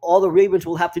 Now, all the Ravens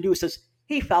will have to do is says,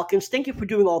 hey, Falcons, thank you for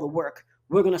doing all the work.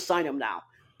 We're going to sign him now.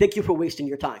 Thank you for wasting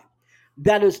your time.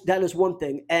 That is one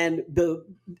thing. And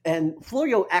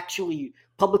Florio actually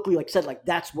publicly said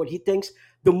that's what he thinks.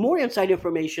 The more inside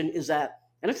information is that,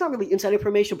 and it's not really inside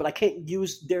information, but I can't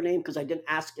use their name because I didn't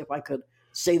ask if I could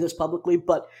say this publicly.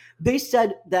 But they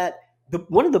said that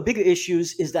one of the bigger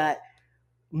issues is that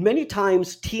many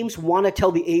times teams want to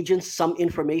tell the agents some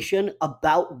information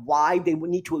about why they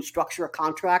would need to structure a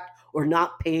contract or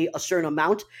not pay a certain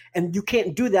amount. And you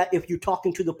can't do that if you're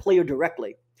talking to the player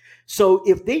directly. So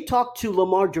if they talk to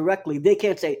Lamar directly, they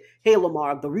can't say, hey,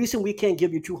 Lamar, the reason we can't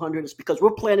give you 200 is because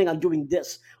we're planning on doing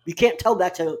this. We can't tell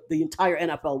that to the entire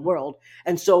NFL world.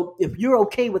 And so if you're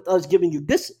okay with us giving you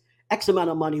this X amount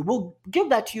of money, we'll give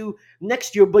that to you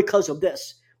next year because of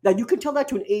this. Now, you can tell that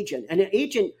to an agent, and an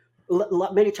agent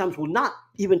many times will not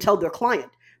even tell their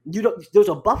client. There's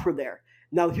a buffer there.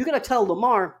 Now, if you're going to tell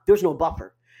Lamar, there's no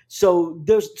buffer. So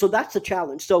that's the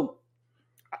challenge. So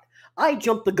I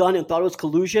jumped the gun and thought it was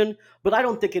collusion, but I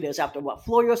don't think it is. After what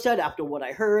Florio said, after what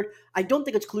I heard, I don't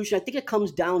think it's collusion. I think it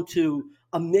comes down to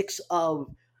a mix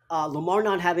of Lamar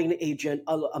not having an agent,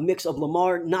 a mix of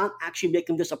Lamar not actually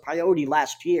making this a priority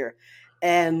last year.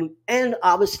 And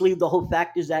obviously the whole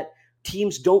fact is that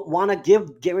teams don't want to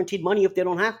give guaranteed money if they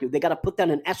don't have to. They got to put that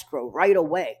in escrow right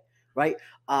away, right?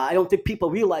 I don't think people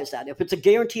realize that. If it's a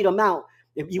guaranteed amount,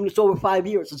 even if it's over 5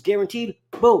 years, it's guaranteed,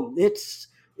 boom, it's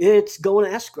going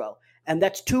to escrow. And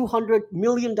that's $200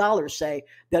 million, say,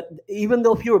 that even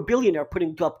though if you're a billionaire,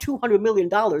 putting up $200 million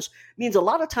means a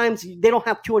lot of times they don't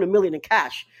have $200 million in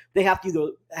cash. They have to either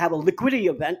have a liquidity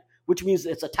event, which means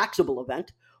it's a taxable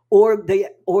event, or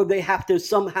they have to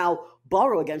somehow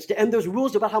borrow against it. And there's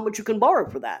rules about how much you can borrow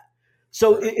for that.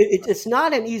 So it's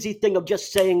not an easy thing of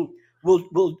just saying,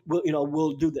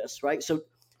 we'll do this, right? So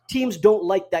teams don't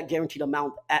like that guaranteed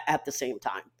amount at the same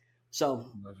time. So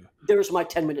there's my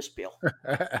 10-minute spiel.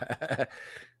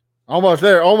 Almost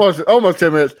there. Almost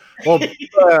 10 minutes. Well,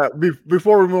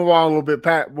 before we move on a little bit,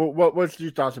 Pat, what's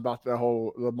your thoughts about the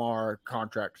whole Lamar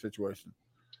contract situation?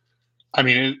 I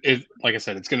mean, it like I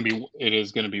said, it is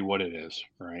going to be what it is,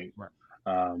 right?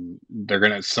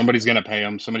 Somebody's going to pay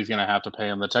him. Somebody's going to have to pay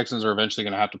him. The Texans are eventually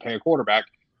going to have to pay a quarterback.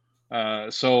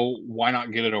 So why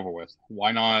not get it over with?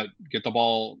 Why not get the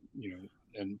ball,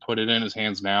 and put it in his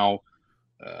hands now?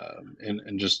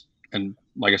 And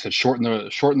like I said, shorten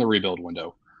the rebuild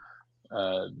window.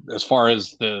 As far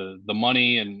as the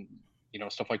money and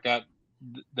stuff like that,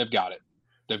 they've got it.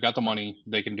 They've got the money.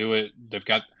 They can do it. They've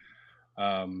got.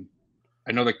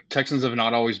 I know the Texans have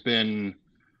not always been,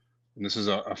 and this is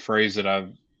a phrase that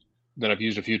I've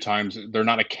used a few times. They're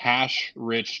not a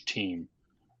cash-rich team.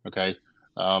 Okay,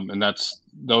 and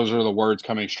those are the words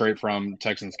coming straight from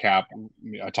Texans Cap.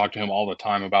 I talk to him all the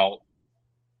time about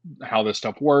how this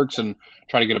stuff works and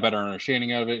try to get a better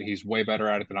understanding of it. He's way better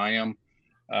at it than I am.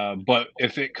 But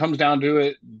if it comes down to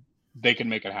it, they can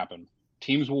make it happen.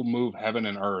 Teams will move heaven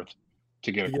and earth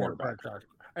to get a quarterback.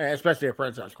 Especially a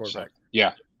franchise quarterback. So,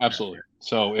 yeah, absolutely.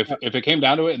 So if it came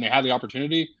down to it and they had the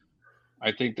opportunity,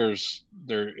 I think there's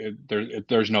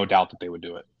no doubt that they would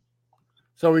do it.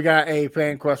 So we got a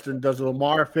fan question. Does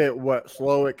Lamar fit what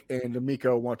Slowick and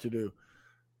D'Amico want to do?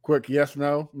 Quick yes,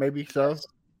 no, maybe so.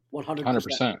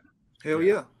 100%. Hell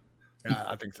yeah. Yeah,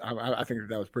 I think so. I think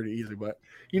that was pretty easy, but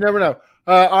you never know.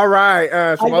 All right.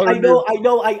 I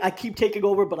know. I keep taking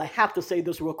over, but I have to say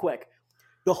this real quick.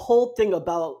 The whole thing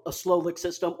about a Slowick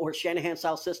system or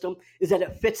Shanahan-style system is that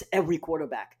it fits every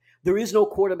quarterback. There is no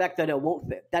quarterback that it won't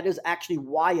fit. That is actually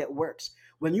why it works.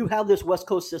 When you have this West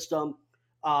Coast system,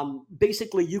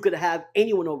 basically you could have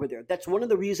anyone over there. That's one of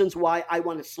the reasons why I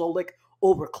wanted Slowick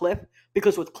over Cliff,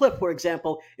 because with Cliff, for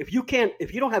example, if you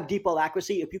don't have deep ball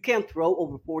accuracy, if you can't throw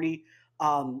over 40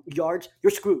 yards,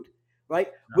 you're screwed, right?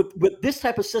 No. With this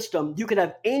type of system, you can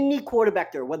have any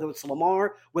quarterback there, whether it's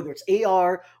Lamar, whether it's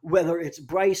AR, whether it's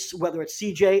Bryce, whether it's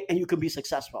CJ, and you can be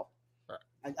successful.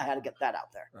 Right. I had to get that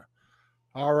out there. Right.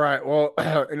 All right. Well,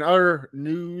 in other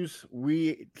news,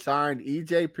 we signed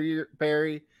EJ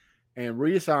Perry and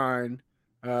re-signed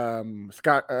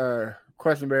Scott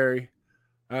Quessenberry.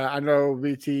 I know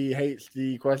VT hates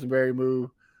the Quessenberry move.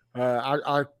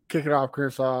 I'll kick it off,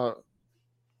 Crenshaw.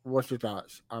 What's your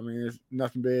thoughts? I mean, it's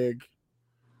nothing big.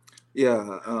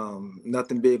 Yeah,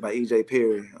 nothing big by EJ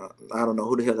Perry. I don't know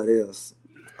who the hell that is.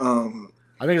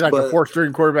 I think it's like the fourth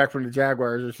string quarterback from the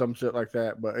Jaguars or some shit like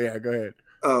that. But yeah, go ahead.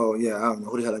 Oh yeah, I don't know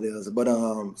who the hell that is. But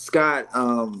Scott,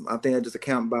 I think that's just a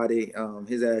count body.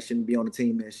 His ass shouldn't be on the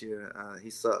team this year. He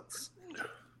sucks.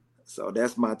 So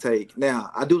that's my take.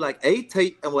 Now I do like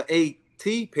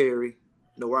A.T. Perry,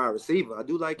 the wide receiver. I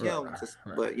do like him,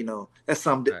 but that's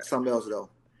something else though.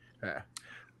 Yeah.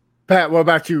 Pat, what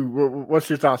about you? What's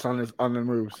your thoughts on the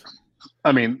moves?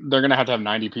 I mean, they're gonna have to have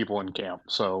 90 people in camp,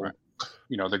 so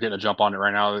they're getting a jump on it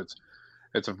right now.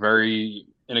 It's a very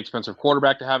inexpensive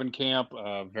quarterback to have in camp,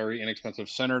 a very inexpensive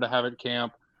center to have at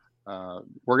camp.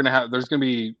 There's gonna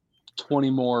be 20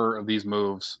 more of these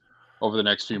moves over the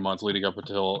next few months leading up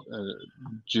until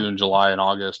June, July, and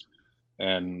August.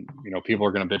 And, people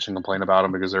are going to bitch and complain about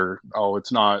them because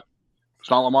it's not It's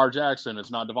not Lamar Jackson.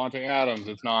 It's not Devontae Adams.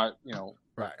 It's not,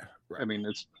 Right. I mean,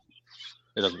 it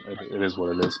is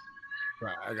what it is.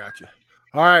 Right. I got you.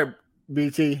 All right,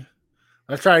 BT.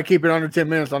 Let's try to keep it under 10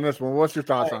 minutes on this one. What's your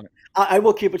thoughts on it? I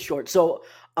will keep it short. So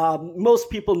most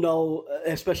people know,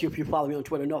 especially if you follow me on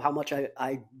Twitter, know how much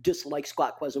I dislike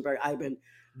Scott Quesenberry. I've been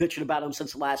bitching about him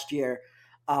since last year.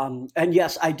 And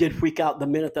yes, I did freak out the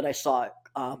minute that I saw it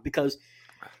because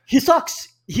he sucks.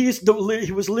 He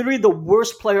was literally the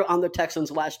worst player on the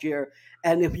Texans last year.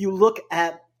 And if you look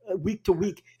at week to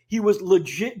week, he was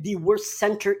legit the worst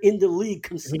center in the league.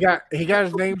 He got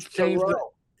his name changed.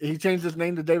 He changed his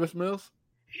name to Davis Mills.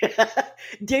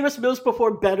 Davis Mills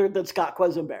performed better than Scott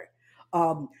Quesenberry.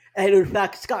 And in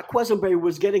fact, Scott Quesenberry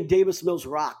was getting Davis Mills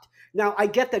rocked. Now, I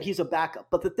get that he's a backup,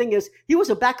 but the thing is, he was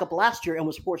a backup last year and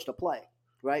was forced to play,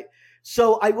 right?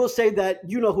 So I will say that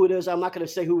you know who it is. I'm not going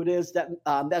to say who it is that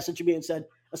messaged me and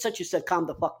essentially said, calm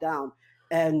the fuck down.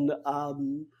 And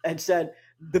said,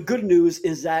 the good news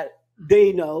is that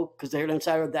they know, because they're an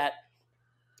insider, that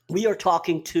we are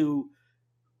talking to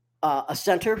a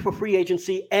center for free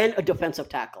agency and a defensive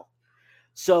tackle.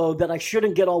 So that I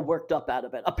shouldn't get all worked up out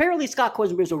of it. Apparently, Scott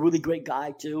Quesenberry is a really great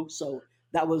guy, too. So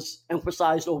that was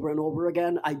emphasized over and over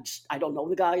again. I don't know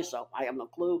the guy, so I have no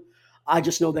clue. I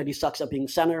just know that he sucks at being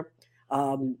center.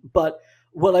 But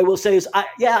what I will say is,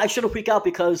 I shouldn't freak out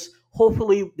because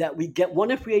hopefully that we get one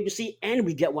in free agency and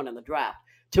we get one in the draft.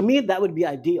 To me, that would be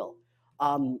ideal.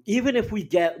 Even if we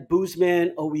get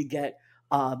Boozman or we get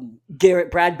Garrett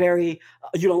Bradbury.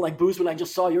 You don't like Boozman? I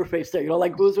just saw your face there. You don't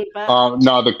like Boozman, Pat?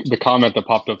 No, the comment that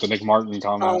popped up, the Nick Martin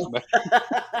comment.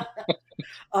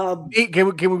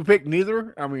 Can we pick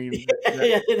neither? I mean,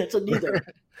 yeah, that's a neither.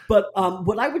 But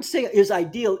what I would say is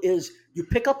ideal is you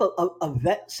pick up a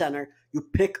vet center, you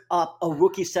pick up a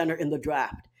rookie center in the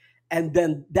draft, and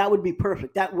then that would be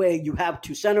perfect. That way you have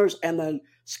two centers, and then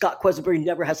Scott Quesenberry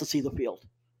never has to see the field,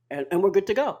 and we're good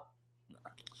to go.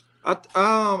 I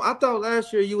thought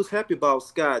last year you was happy about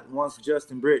Scott once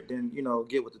Justin Britt didn't,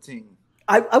 get with the team.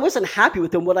 I wasn't happy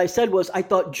with him. What I said was I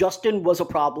thought Justin was a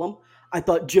problem. I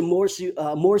thought James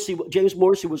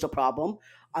Morrissey was a problem.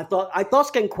 I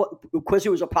thought getting Quizzy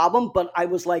was a problem, but I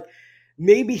was like,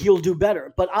 maybe he'll do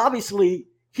better. But obviously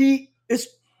he is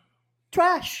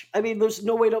trash. I mean, there's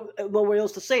no way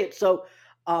else to say it. So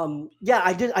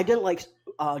I didn't like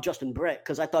Justin Britt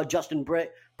because I thought Justin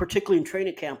Britt, particularly in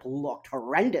training camp, looked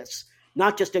horrendous.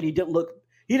 Not just that he didn't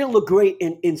look great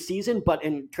in season, but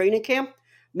in training camp,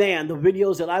 man, the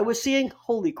videos that I was seeing,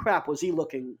 holy crap, was he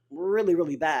looking really,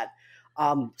 really bad.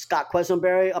 Scott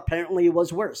Quesenberry apparently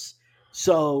was worse.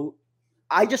 So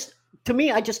I just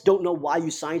don't know why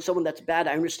you sign someone that's bad.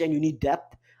 I understand you need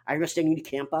depth. I understand you need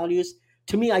camp values.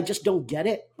 To me, I just don't get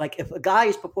it. Like, if a guy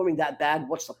is performing that bad,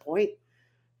 what's the point?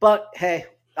 But hey,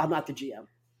 I'm not the GM.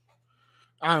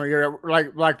 I don't know.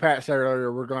 Like Pat said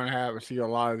earlier, we're going to see a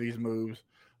lot of these moves.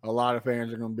 A lot of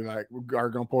fans are going to be like, are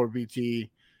going to pull a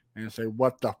BT and say,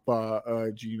 "What the fuck,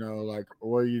 like,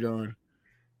 what are you doing?"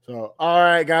 So, all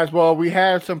right, guys. Well, we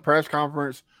had some press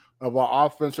conference of our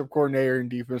offensive coordinator and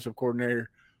defensive coordinator.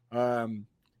 Slowick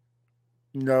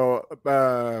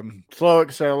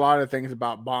said a lot of things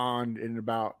about Bond and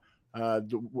about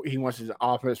he wants his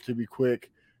offense to be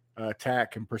quick,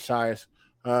 attack, and precise.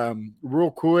 Real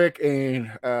quick,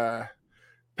 and Pat,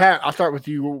 I'll start with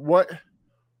you. What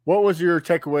was your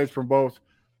takeaways from both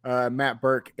Matt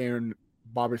Burke and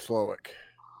Bobby Slowick?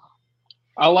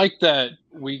 I like that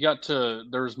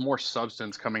there's more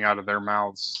substance coming out of their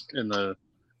mouths in the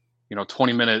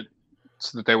 20 minutes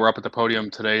that they were up at the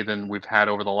podium today than we've had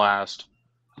over the last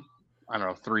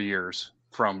 3 years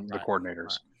from the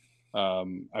coordinators.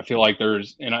 I feel like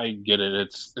and I get it,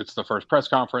 it's the first press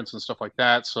conference and stuff like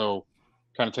that, so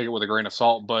kind of take it with a grain of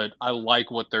salt, but I like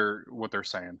what they're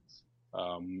saying.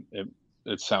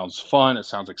 It sounds fun, it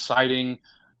sounds exciting,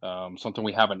 something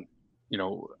we haven't.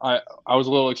 I was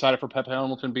a little excited for Pep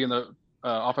Hamilton being the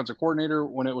offensive coordinator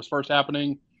when it was first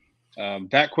happening.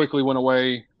 That quickly went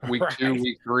away week 2,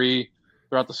 week 3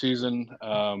 throughout the season.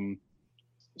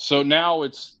 So now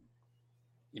it's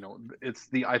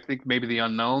I think maybe the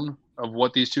unknown of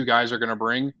what these two guys are going to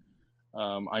bring.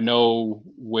 I know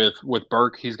with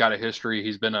Burke, he's got a history.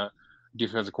 He's been a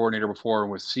defensive coordinator before,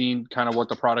 and we've seen kind of what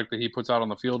the product that he puts out on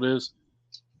the field is.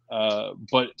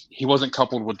 But he wasn't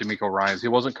coupled with DeMeco Ryans. He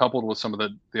wasn't coupled with some of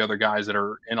the other guys that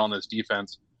are in on this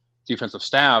defensive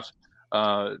staff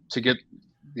to get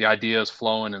the ideas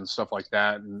flowing and stuff like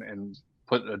that, and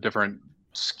put a different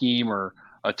scheme or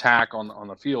attack on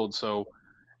the field. So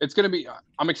it's going to be.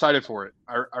 I'm excited for it.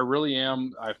 I really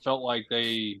am. I felt like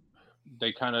they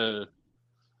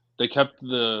kept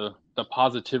the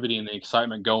positivity and the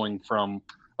excitement going from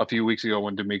a few weeks ago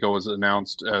when DeMeco was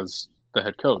announced as the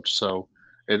head coach. So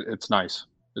it's nice.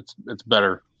 It's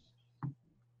better.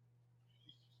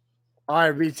 All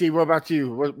right, VT, what about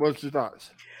you? What's your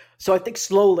thoughts? So I think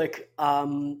Slolik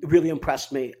really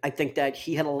impressed me. I think that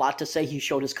he had a lot to say. He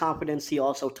showed his confidence. He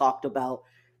also talked about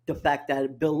the fact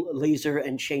that Bill Lazor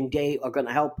and Shane Day are going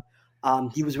to help.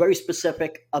 He was very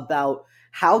specific about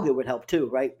how they would help too,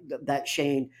 right? That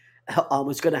Shane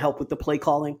was going to help with the play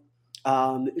calling.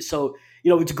 So,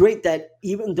 it's great that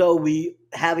even though we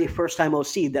have a first-time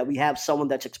OC, that we have someone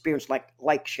that's experienced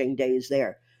like Shane Day is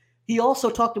there. He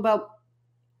also talked about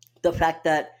the fact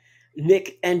that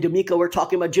Nick and DeMeco were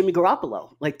talking about Jimmy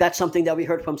Garoppolo. Like, that's something that we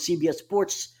heard from CBS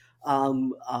Sports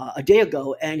a day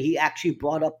ago, and he actually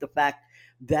brought up the fact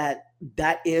that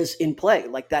is in play.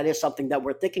 Like, that is something that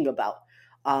we're thinking about.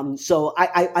 So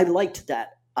I liked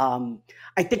that.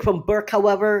 I think from Burke,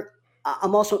 however,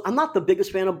 I'm not the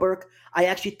biggest fan of Burke. I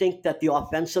actually think that the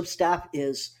offensive staff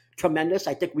is tremendous.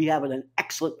 I think we have an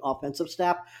excellent offensive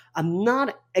staff. I'm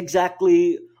not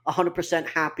exactly 100%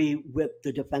 happy with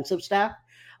the defensive staff.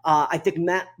 I think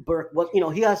Matt Burke was,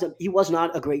 he was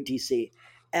not a great DC,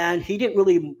 and he didn't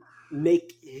really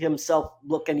make himself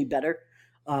look any better.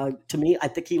 To me, I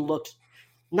think he looked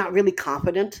not really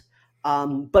confident,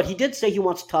 but he did say he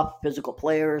wants tough physical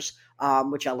players,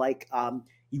 which I like.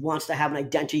 He wants to have an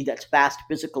identity that's fast,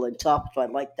 physical, and tough, so I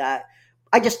like that.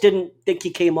 I just didn't think he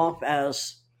came off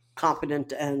as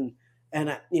confident and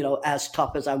as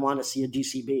tough as I want to see a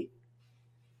DCB.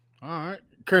 All right,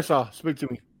 Kershaw, speak to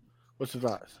me. What's your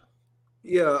thoughts?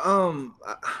 Yeah,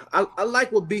 I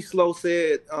like what B Slow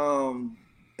said,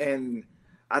 and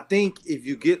I think if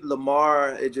you get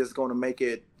Lamar, it's just going to make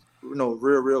it,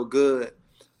 real good.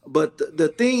 But the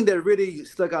thing that really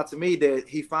stuck out to me that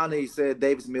he finally said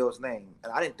Davis Mills' name,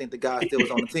 and I didn't think the guy still was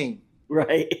on the team.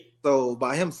 Right. So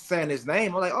by him saying his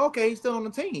name, I'm like, okay, he's still on the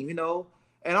team,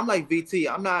 And I'm like,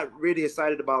 VT, I'm not really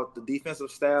excited about the defensive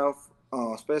staff.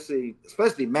 Especially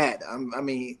Matt. I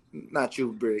mean, not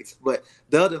you, Briggs, but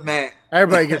the other Matt.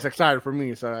 Everybody gets excited for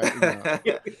me, so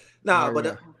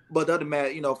but the other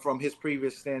Matt, from his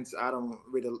previous stints, I don't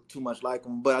really too much like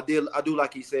him. But I do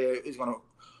like he said he's gonna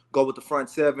go with the front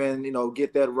seven,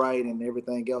 get that right, and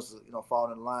everything else,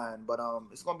 fall in line. But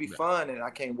it's gonna be fun, and I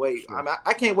can't wait. Sure.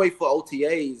 I can't wait for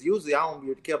OTAs. Usually, I don't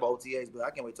really care about OTAs, but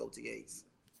I can't wait to OTAs.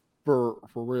 For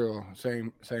real,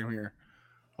 same here.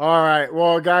 All right.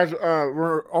 Well, guys,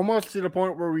 we're almost to the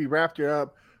point where we wrapped it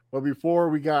up. But before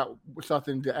we got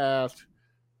something to ask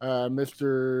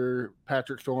Mr.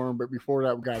 Patrick Storm. But before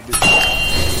that, we got to do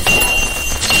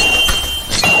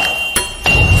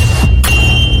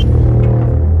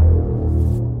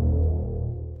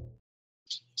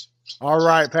All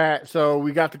right, Pat. So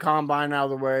we got the combine out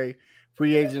of the way.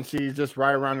 Free agency is just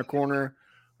right around the corner.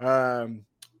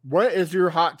 What is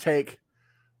your hot take?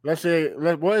 What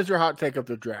is your hot take of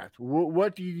the draft?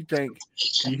 What do you think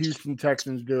the Houston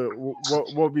Texans do?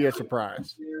 What will be a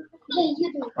surprise?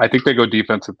 I think they go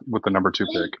defense with the number 2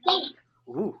 pick.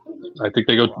 Ooh. I think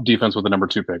they go defense with the number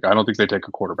 2 pick. I don't think they take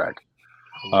a quarterback.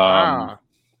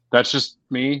 That's just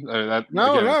me. It's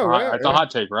a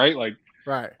hot take, right? Like,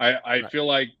 right. I feel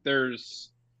like there's,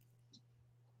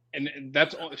 and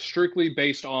that's strictly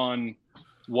based on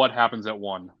what happens at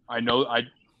 1. I know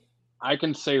I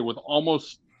can say with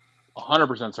almost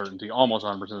 100% certainty,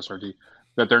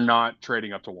 that they're not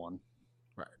trading up to 1.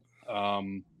 Right.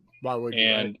 Why would you?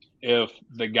 And if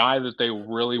the guy that they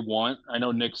really want, I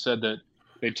know Nick said that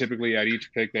they typically at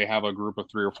each pick they have a group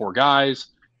of 3 or 4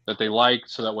 guys that they like,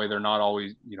 so that way they're not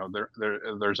always,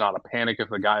 there's not a panic if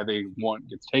the guy they want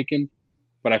gets taken.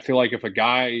 But I feel like if a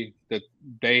guy that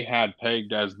they had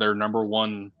pegged as their number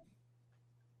 1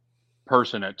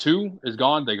 person at 2 is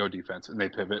gone, they go defense, and they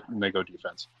pivot and they go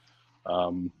defense.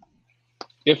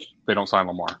 If they don't sign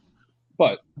Lamar,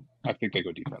 but I think they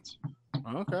go defense.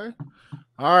 Okay.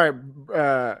 All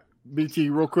right. BT,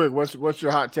 real quick, what's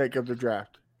your hot take of the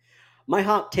draft? My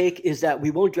hot take is that we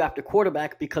won't draft a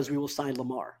quarterback because we will sign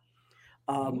Lamar.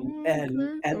 And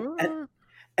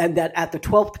that at the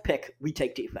 12th pick, we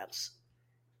take defense.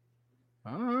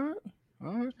 All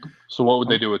right. So what would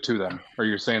they do with 2 then? Are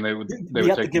you saying they would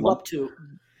have take to give up 2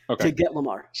 to get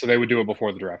Lamar? So they would do it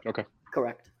before the draft. Okay.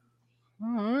 Correct. All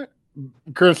right.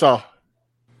 Kershaw.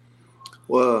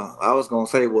 Well, I was gonna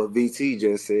say what VT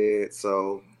just said,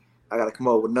 so I got to come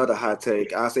up with another hot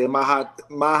take. I said my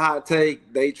hot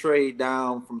take: they trade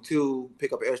down from 2,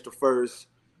 pick up an extra first,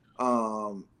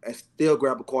 and still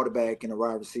grab a quarterback and a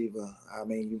wide receiver. I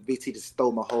mean, VT just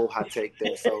stole my whole hot take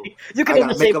there. So you can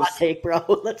even say hot take, bro.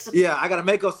 I got to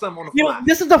make up something on the fly.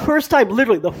 This is the first time,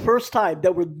 literally the first time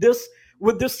that we're this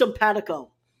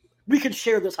simpatico we can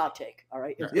share this hot take. All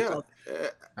right.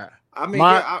 I mean,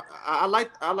 I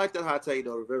like that hot take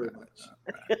though very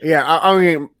much. Yeah, I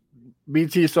mean,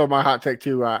 BT saw my hot take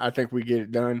too. I think we get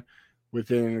it done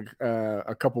within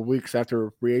a couple weeks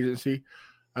after free agency.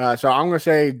 So I'm going to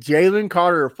say Jalen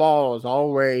Carter falls all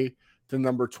the way to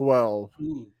number 12,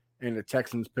 and the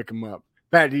Texans pick him up.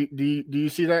 Pat, do you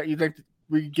see that? You think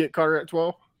we get Carter at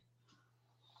 12?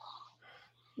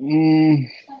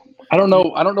 I don't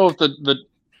know. I don't know if the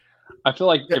I feel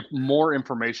like if more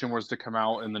information was to come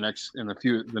out in the next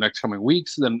coming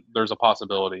weeks, then there's a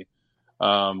possibility.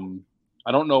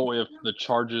 I don't know if the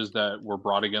charges that were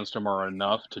brought against him are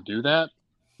enough to do that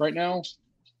right now,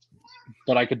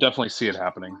 but I could definitely see it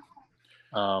happening.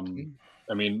 I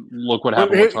mean, look what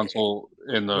happened with Tunsil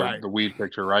in the weed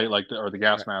picture, right? Like the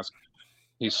gas mask.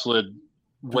 He slid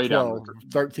way 12, down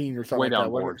 13 or something way like down that,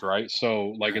 boards, right?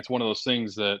 So like it's one of those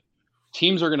things that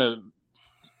teams are going to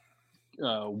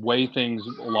weigh things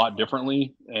a lot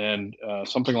differently, and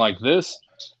something like this,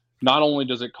 not only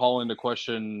does it call into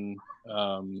question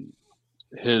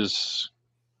his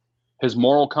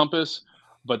moral compass,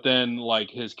 but then like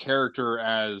his character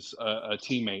as a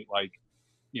teammate. Like,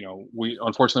 you know,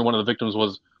 unfortunately one of the victims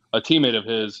was a teammate of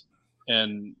his,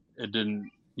 and it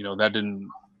didn't, that didn't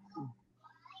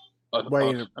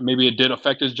maybe it did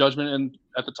affect his judgment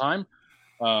at the time.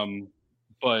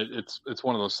 But it's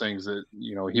one of those things that,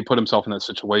 he put himself in that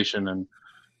situation, and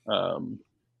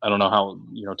I don't know how,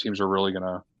 teams are really going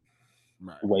to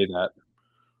weigh that.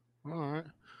 All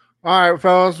right,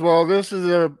 fellas. Well, this is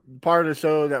a part of the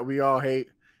show that we all hate,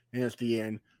 and it's the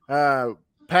end.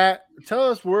 Pat, tell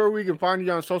us where we can find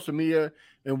you on social media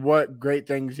and what great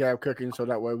things you have cooking, so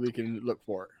that way we can look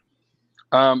for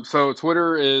it. So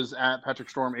Twitter is at Patrick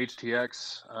Storm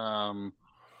HTX.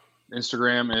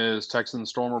 Instagram is Texan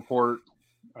Storm Report.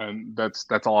 And that's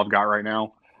all I've got right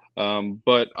now.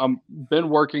 But I've been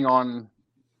working on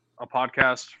a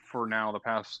podcast for now the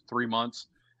past 3 months.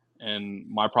 And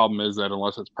my problem is that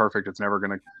unless it's perfect, it's never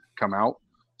going to come out.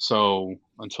 So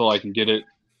until I can get it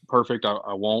perfect,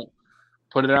 I won't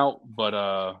put it out. But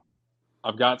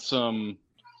I've got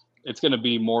it's going to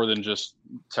be more than just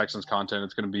Texans content.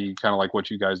 It's going to be kind of like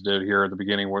what you guys did here at the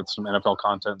beginning with some NFL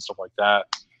content and stuff like that.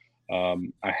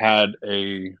 I had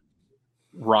a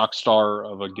rock star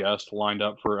of a guest lined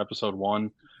up for episode 1.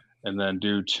 And then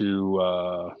due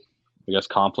to,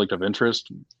 conflict of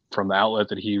interest from the outlet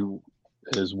that he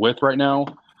is with right now,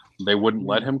 they wouldn't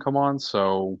let him come on.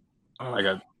 So I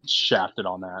got shafted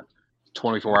on that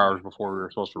 24 hours before we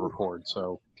were supposed to record.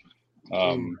 So,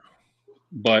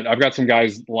 but I've got some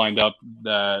guys lined up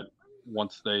that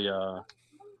once they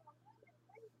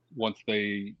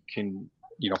can,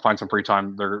 find some free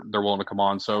time, they're willing to come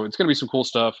on. So it's going to be some cool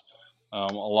stuff. A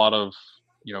lot of,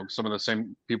 some of the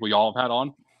same people y'all have had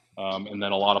on, and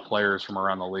then a lot of players from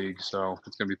around the league. So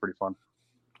it's going to be pretty fun.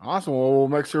 Awesome. Well, we'll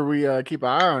make sure we keep an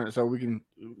eye on it so we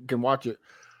can watch it.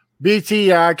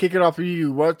 BT, kick it off for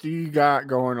you. What do you got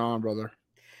going on, brother?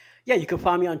 Yeah, you can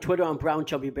find me on Twitter on Brown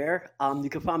Chubby Bear. You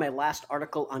can find my last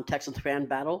article on Texans Fan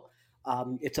Battle.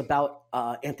 It's about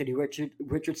Anthony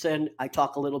Richardson. I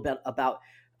talk a little bit about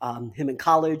him in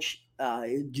college,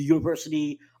 the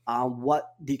university,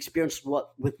 what the experience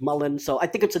with Mullen. So I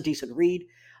think it's a decent read.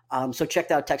 So check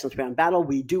out Texans Fan Battle.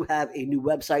 We do have a new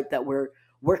website that we're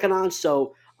working on.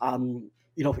 So, in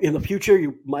the future,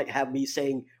 you might have me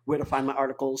saying where to find my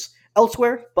articles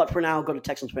elsewhere. But for now, go to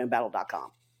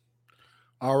TexansFanBattle.com.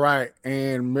 All right.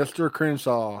 And Mr.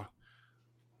 Crenshaw,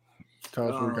 tell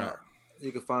us what we got.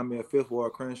 You can find me at Fifth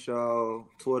Ward Crenshaw,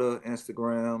 Twitter,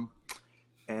 Instagram.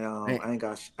 And I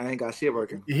ain't got shit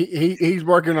working. He's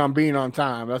working on being on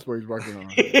time. That's what he's working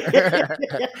on.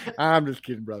 I'm just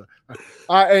kidding, brother.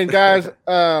 And guys,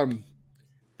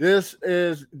 this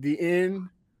is the end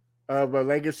of a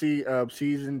legacy of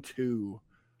season 2.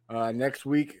 Next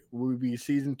week will be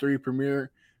season 3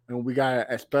 premiere, and we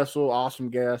got a special, awesome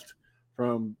guest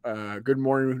from Good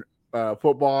Morning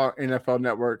Football NFL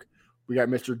Network. We got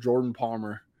Mr. Jordan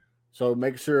Palmer. So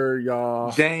make sure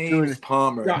y'all James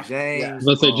Palmer. James.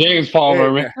 Let's say James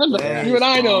Palmer, man. James you and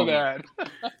I know Palmer.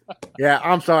 that. Yeah,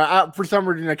 I'm sorry. For some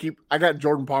reason, I got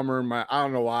Jordan Palmer in my. I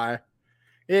don't know why.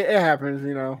 It happens,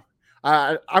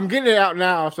 I'm getting it out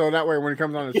now, so that way when it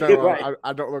comes on the show, right.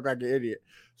 I don't look like an idiot.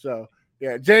 So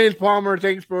yeah, James Palmer.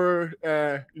 Thanks for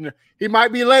he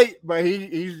might be late, but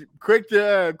he's quick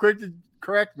to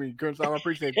correct me, Chris. I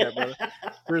appreciate that, brother.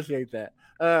 Appreciate that.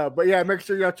 But yeah, make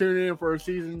sure y'all tune in for a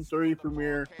season 3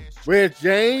 premiere with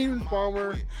James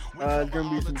Palmer. It's gonna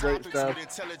be some great stuff.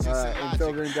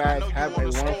 Until then, guys, have a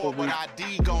wonderful week.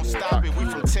 Gon' stop it. We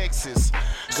from Texas,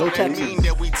 so that mean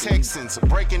that we Texans.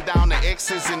 Breaking down the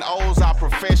X's and O's, our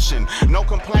profession. No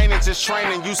complaining, just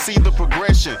training. You see the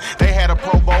progression. They had a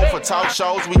Pro Bowl for talk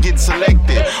shows. We get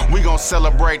selected. We gon'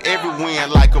 celebrate every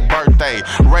win like a birthday.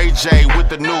 Ray J with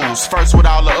the news, first with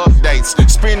all the updates.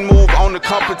 Spin move on the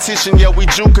competition, yeah, we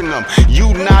juking them.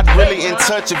 You not really in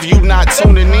touch if you not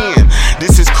tuning in.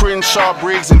 This is Crenshaw,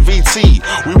 Briggs, and VT.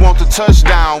 We want the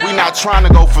touchdown, we not trying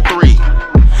to go for 3.